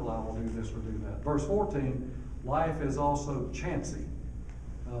your will, I will do this or do that. Verse 14, life is also chancy.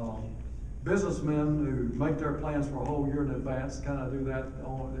 Businessmen who make their plans for a whole year in advance kind of do that.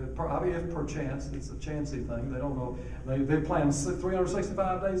 If perchance, it's a chancy thing. They don't know. They plan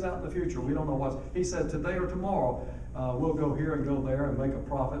 365 days out in the future. We don't know what's. He said today or tomorrow we'll go here and go there and make a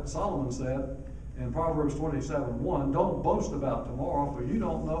profit. Solomon said in Proverbs 27:1, don't boast about tomorrow, for you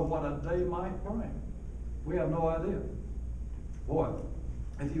don't know what a day might bring. We have no idea. Boy,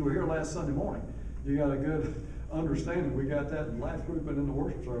 if you were here last Sunday morning, you got a good understanding. We got that in life group and in the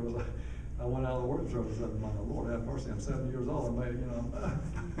worship service. I went out of the worship service and said, my Lord have mercy, I'm 70 years old.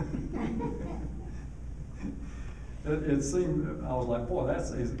 It seemed, I was like, boy,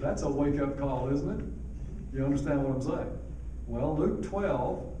 that's a wake-up call, isn't it? You understand what I'm saying? Well, Luke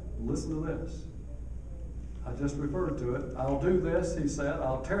 12, listen to this. I just referred to it. I'll do this, he said.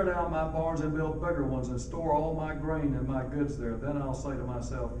 I'll tear down my barns and build bigger ones and store all my grain and my goods there. Then I'll say to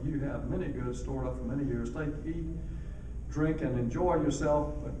myself, you have many goods stored up for many years. Take, eat, drink, and enjoy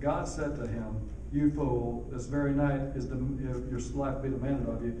yourself. But God said to him, you fool, this very night is your life be demanded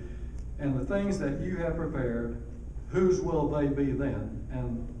of you. And the things that you have prepared, whose will they be then?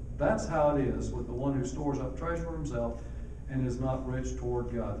 And that's how it is with the one who stores up treasure for himself and is not rich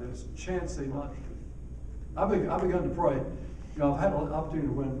toward God. It's chancy much. I've begun to pray. I've had an opportunity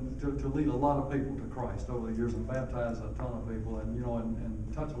to lead a lot of people to Christ over the years and baptize a ton of people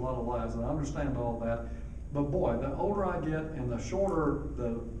and touch a lot of lives. And I understand all that. But boy, the older I get and the shorter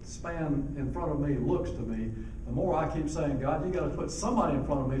the span in front of me looks to me, the more I keep saying, God, you got to put somebody in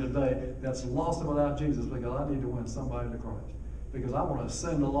front of me today that's lost without Jesus, because I need to win somebody to Christ. Because I want to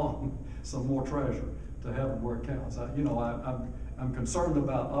send along some more treasure to heaven where it counts. I'm concerned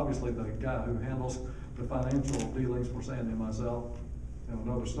about, obviously, the guy who handles the financial dealings for Sandy and myself in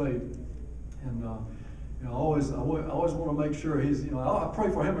another state. And I always want to make sure he's, I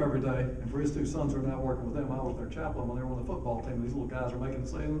pray for him every day, and for his two sons who are now working with them. I was their chaplain when they were on the football team. These little guys are making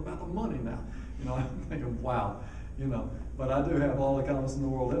decisions about the money now. I'm thinking, wow, But I do have all the confidence in the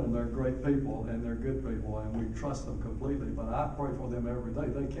world in them. They're great people, and they're good people, and we trust them completely. But I pray for them every day.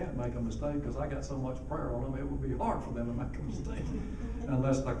 They can't make a mistake because I got so much prayer on them. It would be hard for them to make a mistake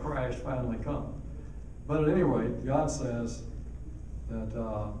unless the crash finally comes. But at any rate, God says that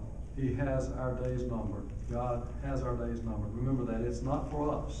He has our days numbered. God has our days numbered. Remember that. It's not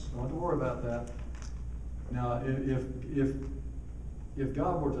for us. Don't have to worry about that. Now, if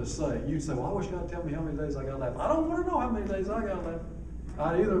God were to say, you'd say, well, I wish God would tell me how many days I got left. I don't want to know how many days I got left.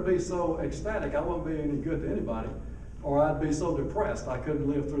 I'd either be so ecstatic I wouldn't be any good to anybody, or I'd be so depressed I couldn't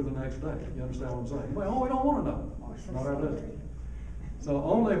live through the next day. You understand what I'm saying? Well, we don't want to know. Not our business. So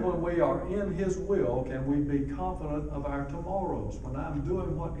only when we are in His will can we be confident of our tomorrows. When I'm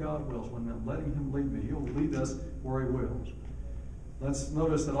doing what God wills, when I'm letting Him lead me, He'll lead us where He wills. Let's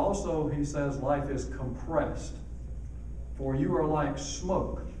notice that also He says life is compressed. For you are like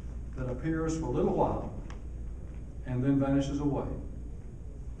smoke that appears for a little while and then vanishes away.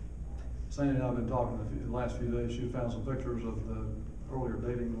 Sandy and I have been talking the last few days. She found some pictures of the earlier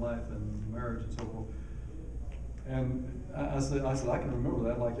dating life and marriage and so forth. And I said, I can remember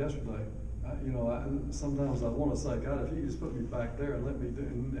that like yesterday. Sometimes I want to say, God, if you just put me back there and let me do,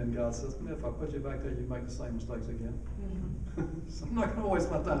 and God says, if I put you back there, you make the same mistakes again. Mm-hmm. So I'm not going to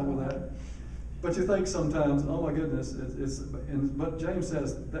waste my time with that. But you think sometimes, oh my goodness, but James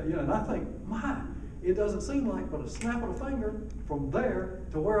says that, and I think, it doesn't seem like but a snap of a finger from there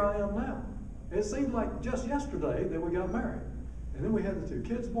to where I am now. It seems like just yesterday that we got married. And then we had the two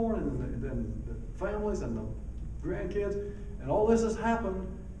kids born, and then the families and the grandkids, and all this has happened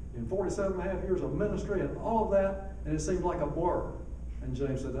in 47 and a half years of ministry and all of that, and it seemed like a blur. And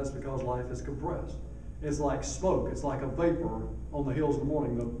James said, that's because life is compressed. It's like smoke. It's like a vapor on the hills in the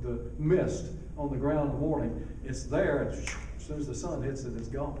morning, the mist on the ground in the morning. It's there, and as soon as the sun hits it, it's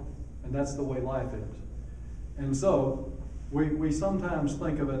gone. And that's the way life is. And so, we sometimes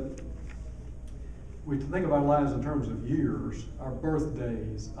think of it, we think of our lives in terms of years, our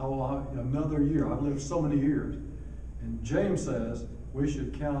birthdays. Oh, another year. I've lived so many years. And James says we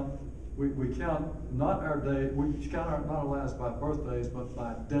should count, we count not our day, we should count not our lives by birthdays, but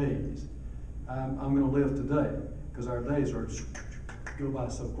by days. I'm going to live today, because our days are go by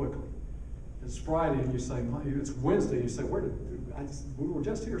so quickly. It's Friday, and you say, it's Wednesday, and you say, we were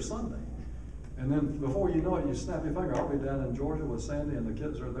just here Sunday. And then before you know it, you snap your finger. I'll be down in Georgia with Sandy, and the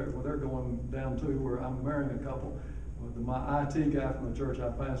kids are there. Well, they're going down too, where I'm marrying a couple. My IT guy from the church I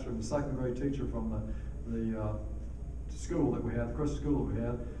pastored, the second grade teacher from the school that we had, the Christian school that we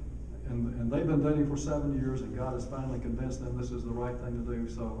had. And they've been dating for 7 years, and God has finally convinced them this is the right thing to do.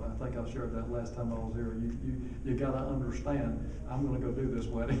 So I think I shared that last time I was here. You got to understand, I'm going to go do this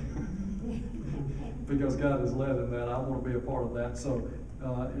wedding because God has led in that. I want to be a part of that.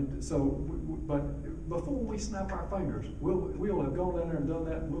 But before we snap our fingers, we'll have gone down there and done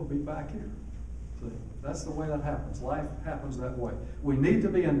that, and we'll be back here. See, that's the way that happens. Life happens that way. We need to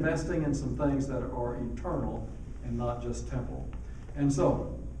be investing in some things that are eternal and not just temporal. And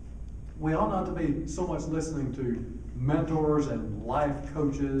so, we ought not to be so much listening to mentors and life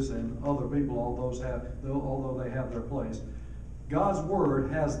coaches and other people, although they have their place. God's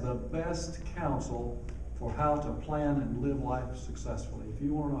Word has the best counsel for how to plan and live life successfully. If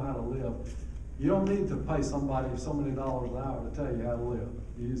you want to know how to live, you don't need to pay somebody so many dollars an hour to tell you how to live.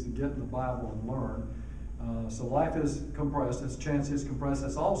 You just get in the Bible and learn. So life is compressed. Its chance is compressed.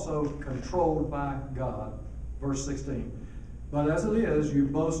 It's also controlled by God. Verse 16. But as it is, you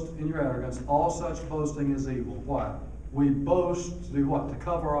boast in your arrogance. All such boasting is evil. Why? We boast to do what? To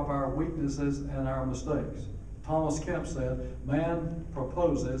cover up our weaknesses and our mistakes. Thomas Kemp said, man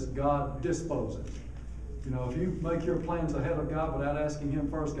proposes, God disposes. You know, if you make your plans ahead of God without asking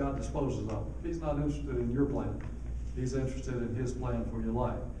Him first, God disposes of them. He's not interested in your plan. He's interested in His plan for your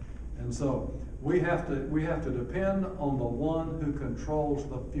life. And so we have to depend on the one who controls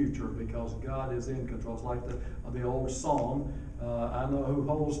the future, because God is in control. It's like the old song, I know who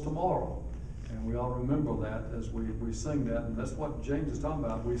holds tomorrow. And we all remember that as we sing that. And that's what James is talking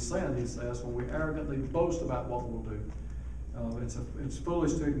about. We sin, he says, when we arrogantly boast about what we'll do. It's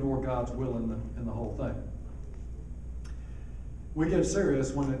foolish to ignore God's will in the whole thing. We get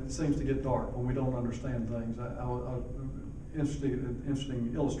serious when it seems to get dark, when we don't understand things.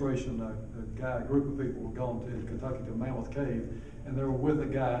 Interesting illustration. A group of people were going to Kentucky to Mammoth Cave, and they were with a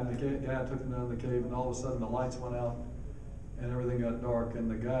guide, and the guide took them down the cave, and all of a sudden the lights went out and everything got dark,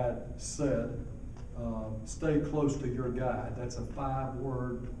 and the guide said, stay close to your guide. That's a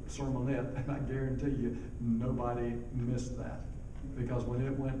 5-word sermonette, and I guarantee you nobody missed that, because when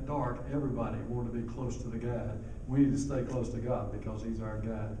it went dark, everybody wanted to be close to the guide. We need to stay close to God because He's our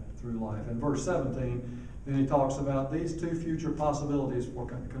guide through life. In verse 17, then he talks about these two future possibilities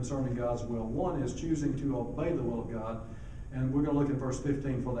concerning God's will. One is choosing to obey the will of God, and we're going to look at verse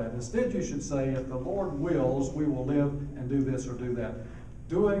 15 for that. Instead, you should say, if the Lord wills, we will live and do this or do that.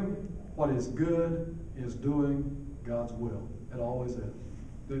 Doing what is good is doing God's will. It always is.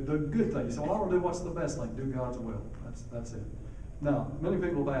 The good thing. You say, well, I want to do what's the best thing. Do God's will. That's it. Now, many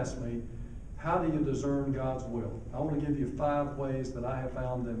people have asked me, how do you discern God's will? I want to give you 5 ways that I have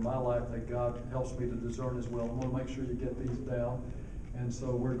found in my life that God helps me to discern His will. I want to make sure you get these down. And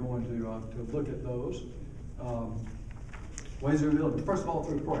so we're going to look at those. Ways of revealing. First of all,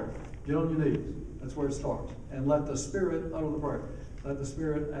 through prayer. Get on your knees. That's where it starts. And let the Spirit utter the prayer. Let the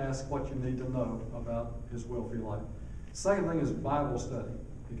Spirit ask what you need to know about His will for your life. Second thing is Bible study,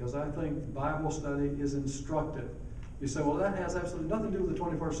 because I think Bible study is instructive. You say, well, that has absolutely nothing to do with the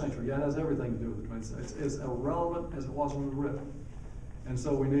 21st century. Yeah, it has everything to do with the 21st century. It's as irrelevant as it was when it was written. And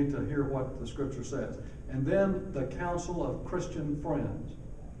so we need to hear what the Scripture says. And then the counsel of Christian friends.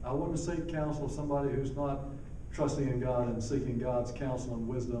 I wouldn't seek counsel of somebody who's not trusting in God and seeking God's counsel and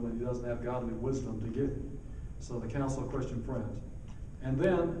wisdom, and he doesn't have godly wisdom to give you. So the counsel of Christian friends. And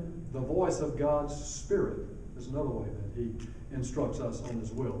then the voice of God's Spirit is another way that He instructs us on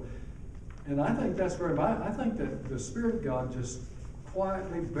His will. And I think that's very vital. I think that the Spirit of God just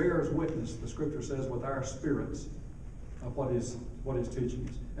quietly bears witness, the Scripture says, with our spirits of what He's teaching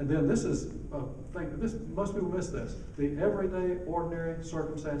us. And then this is a thing, most people miss this, the everyday, ordinary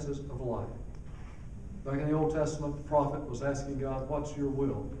circumstances of life. Back in the Old Testament, the prophet was asking God, what's your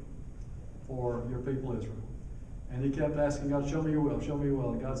will for your people Israel? And he kept asking God, show me your will, show me your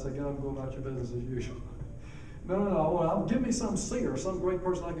will. And God said, get up and go about your business as usual. No. Well, give me some seer, some great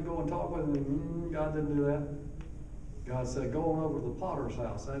person I could go and talk with. And God didn't do that. God said, go on over to the potter's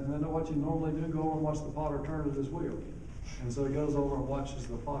house. And then what you normally do, go and watch the potter turn at his wheel. And so he goes over and watches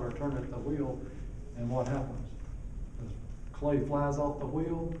the potter turn at the wheel. And what happens? The clay flies off the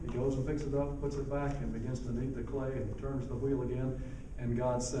wheel. He goes and picks it up, puts it back, and begins to knead the clay, and turns the wheel again. And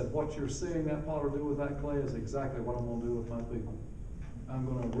God said, what you're seeing that potter do with that clay is exactly what I'm going to do with my people. I'm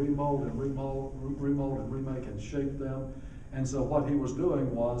going to remold and remake and shape them. And so what he was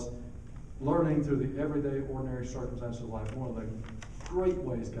doing was learning through the everyday, ordinary circumstances of life. One of the great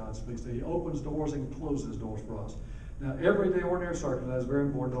ways God speaks to you. He opens doors and closes doors for us. Now, everyday, ordinary circumstances is very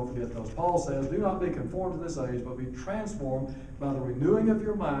important. Don't forget those. Paul says, do not be conformed to this age, but be transformed by the renewing of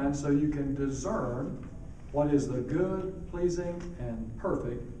your mind so you can discern what is the good, pleasing, and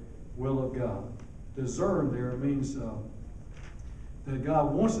perfect will of God. Discern there means that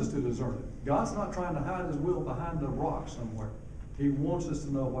God wants us to discern it. God's not trying to hide his will behind a rock somewhere. He wants us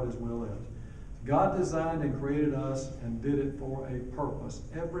to know what his will is. God designed and created us and did it for a purpose.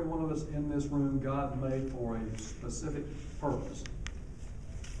 Every one of us in this room, God made for a specific purpose.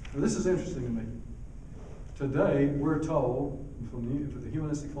 Now, this is interesting to me. Today, we're told, from the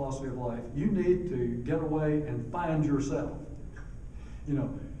humanistic philosophy of life, you need to get away and find yourself.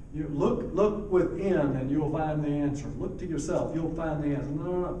 You look within and you'll find the answer. Look to yourself, you'll find the answer.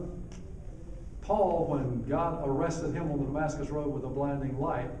 No. Paul, when God arrested him on the Damascus Road with a blinding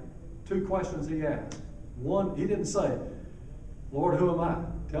light, 2 questions he asked. One, he didn't say, Lord, who am I?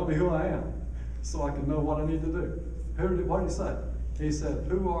 Tell me who I am so I can know what I need to do. What did he say? He said,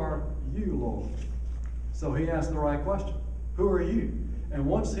 who are you, Lord? So he asked the right question. Who are you? And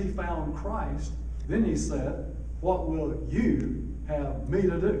once he found Christ, then he said, what will you have me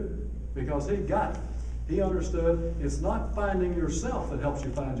to do? Because he got it. He understood it's not finding yourself that helps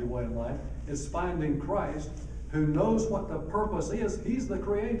you find your way in life. It's finding Christ who knows what the purpose is. He's the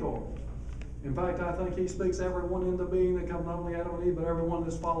creator. In fact, I think he speaks everyone into being that comes not only Adam and Eve, but everyone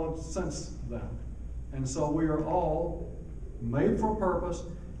that's followed since then. And so we are all made for a purpose,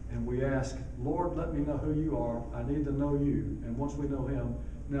 and we ask, Lord, let me know who you are. I need to know you. And once we know him,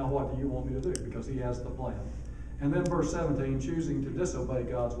 now what do you want me to do? Because he has the plan. And then verse 17, choosing to disobey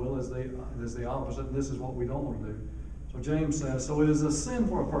God's will is the opposite, and this is what we don't want to do. So James says, so it is a sin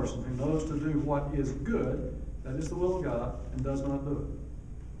for a person who knows to do what is good, that is the will of God, and does not do it.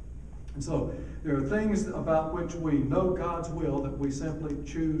 And so there are things about which we know God's will that we simply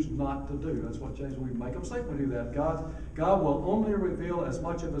choose not to do. That's what James, we make a mistake when we do that. God will only reveal as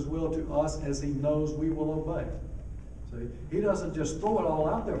much of his will to us as he knows we will obey. See, he doesn't just throw it all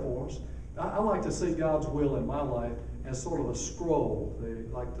out there for us. I like to see God's will in my life as sort of a scroll,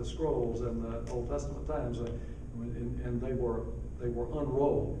 like the scrolls in the Old Testament times, and they were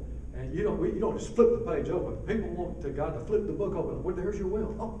unrolled. And you don't just flip the page open. People want God to flip the book open. Well, there's your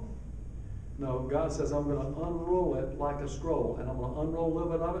will. Oh. No, God says, I'm going to unroll it like a scroll, and I'm going to unroll a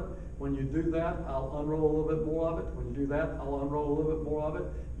little bit of it. When you do that, I'll unroll a little bit more of it. When you do that, I'll unroll a little bit more of it.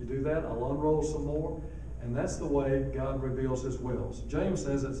 You do that, I'll unroll some more. And that's the way God reveals his wills. James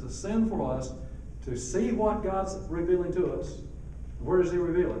says it's a sin for us to see what God's revealing to us. Where does he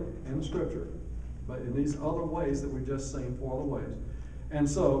reveal it? In the Scripture. But in these other ways that we've just seen, 4 other ways. And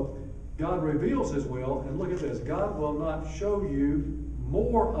so, God reveals his will, and look at this. God will not show you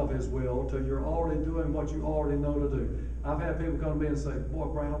more of his will till you're already doing what you already know to do. I've had people come to me and say, boy,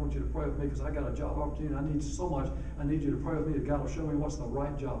 Brian, I want you to pray with me because I got a job opportunity. I need so much. I need you to pray with me that God will show me what's the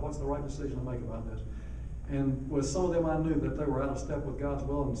right job, what's the right decision to make about this. And with some of them, I knew that they were out of step with God's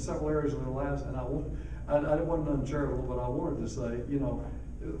will in several areas of their lives, and I wasn't uncharitable, but I wanted to say,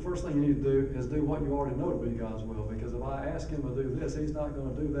 the first thing you need to do is do what you already know to be God's will, because if I ask him to do this, he's not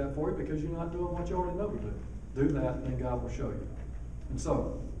going to do that for you because you're not doing what you already know to do. Do that, and then God will show you. And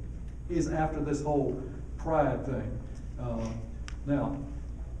so, he's after this whole pride thing. Now,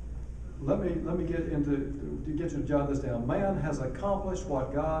 let me get you to jot this down. Man has accomplished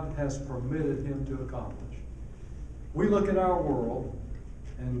what God has permitted him to accomplish. We look at our world,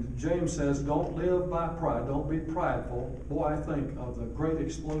 and James says, don't live by pride. Don't be prideful. Boy, I think of the great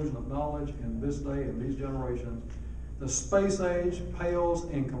explosion of knowledge in this day and these generations. The space age pales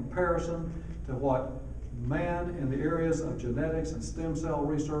in comparison to what man in the areas of genetics and stem cell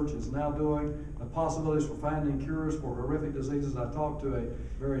research is now doing. The possibilities for finding cures for horrific diseases. I talked to a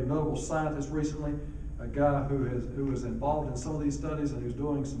very notable scientist recently, a guy who is involved in some of these studies and who's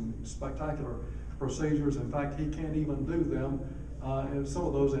doing some spectacular procedures. In fact, he can't even do them And some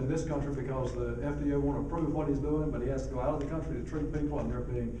of those in this country because the FDA won't approve what he's doing, but he has to go out of the country to treat people and they're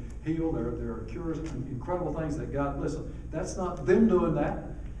being healed. There are cures and incredible things that God, listen, that's not them doing that.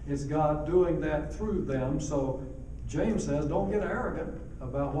 It's God doing that through them. So James says, don't get arrogant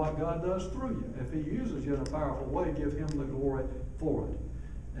about what God does through you. If he uses you in a powerful way, give him the glory for it.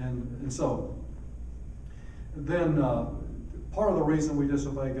 And so, then part of the reason we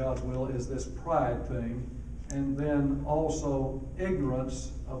disobey God's will is this pride thing, and then also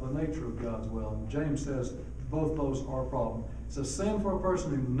ignorance of the nature of God's will. And James says both those are a problem. It's a sin for a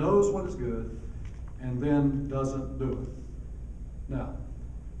person who knows what is good and then doesn't do it. Now,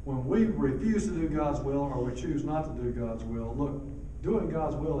 when we refuse to do God's will or we choose not to do God's will, look, doing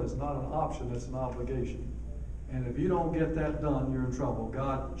God's will is not an option, it's an obligation. And if you don't get that done, you're in trouble.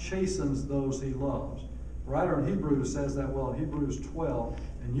 God chastens those he loves. The writer in Hebrews says that well in Hebrews 12,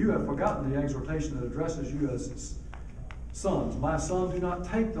 and you have forgotten the exhortation that addresses you as sons. My son, do not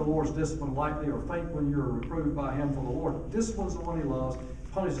take the Lord's discipline lightly or faint when you are reproved by him, for the Lord disciplines the one he loves,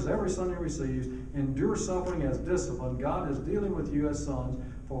 punishes every son he receives, endure suffering as discipline. God is dealing with you as sons.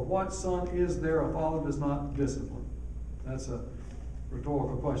 For what son is there a father does not discipline? That's a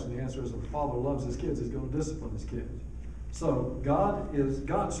rhetorical question. The answer is if a father loves his kids, he's going to discipline his kids. So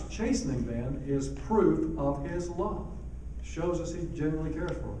God's chastening then is proof of his love. Shows us he genuinely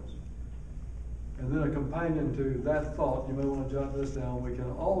cares for us. And then a companion to that thought, you may want to jot this down, we can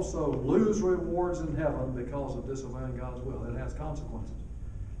also lose rewards in heaven because of disobeying God's will. It has consequences.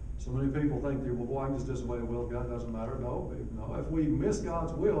 So many people think, well, boy, I can just disobey the will of God, it doesn't matter. No, if we miss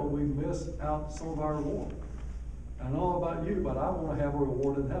God's will, we miss out some of our reward. I don't know about you, but I want to have a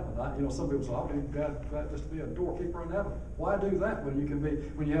reward in heaven. Some people say, I'll be glad just to be a doorkeeper in heaven. Why do that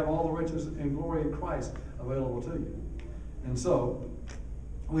when you have all the riches and glory in Christ available to you? And so,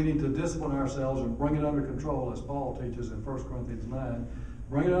 we need to discipline ourselves and bring it under control, as Paul teaches in 1 Corinthians 9.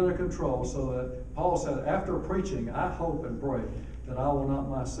 Bring it under control so that Paul said, after preaching, I hope and pray that I will not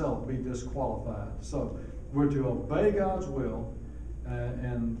myself be disqualified. So, we're to obey God's will,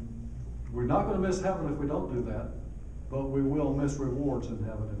 and we're not going to miss heaven if we don't do that. But we will miss rewards in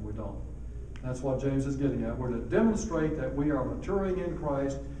heaven if we don't. That's what James is getting at. We're to demonstrate that we are maturing in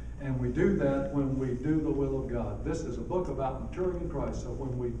Christ, and we do that when we do the will of God. This is a book about maturing in Christ. So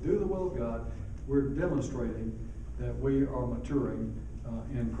when we do the will of God, we're demonstrating that we are maturing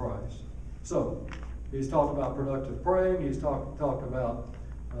in Christ. So he's talked about productive praying. He's talked about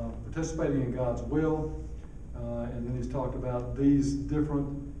participating in God's will. And then he's talked about these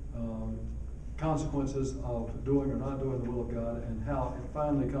different consequences of doing or not doing the will of God, and how it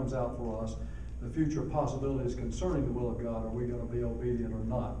finally comes out for us, the future possibilities concerning the will of God. Are we going to be obedient or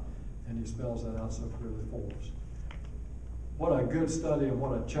not? And he spells that out so clearly for us. What a good study and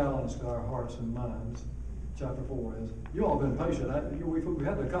what a challenge to our hearts and minds chapter 4 is. You all have been patient. We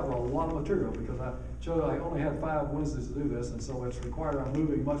had to cover a lot of material because I only had 5 Wednesdays to do this, and so it's required I'm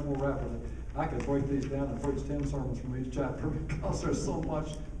moving much more rapidly. I could break these down and preach 10 sermons from each chapter because there's so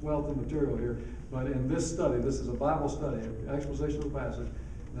much wealth of material here. But in this study, this is a Bible study, exposition of the passage,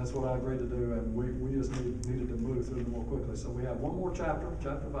 and that's what I agreed to do, and we just needed to move through them more quickly. So we have one more chapter,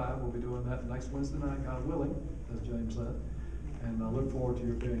 chapter 5. We'll be doing that next Wednesday night, God willing, as James said. And I look forward to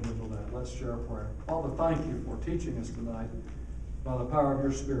your being here for that. Let's share a prayer. Father, thank you for teaching us tonight by the power of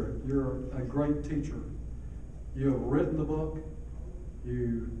your Spirit. You're a great teacher. You have written the book.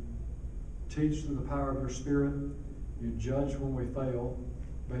 You teach through the power of your Spirit. You judge when we fail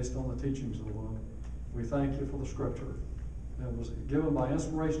based on the teachings of the book. We thank you for the Scripture that was given by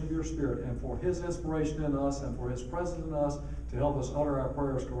inspiration of your Spirit, and for his inspiration in us and for his presence in us to help us utter our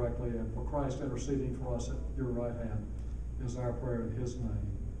prayers correctly, and for Christ interceding for us at your right hand is our prayer in his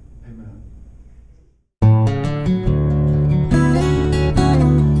name. Amen.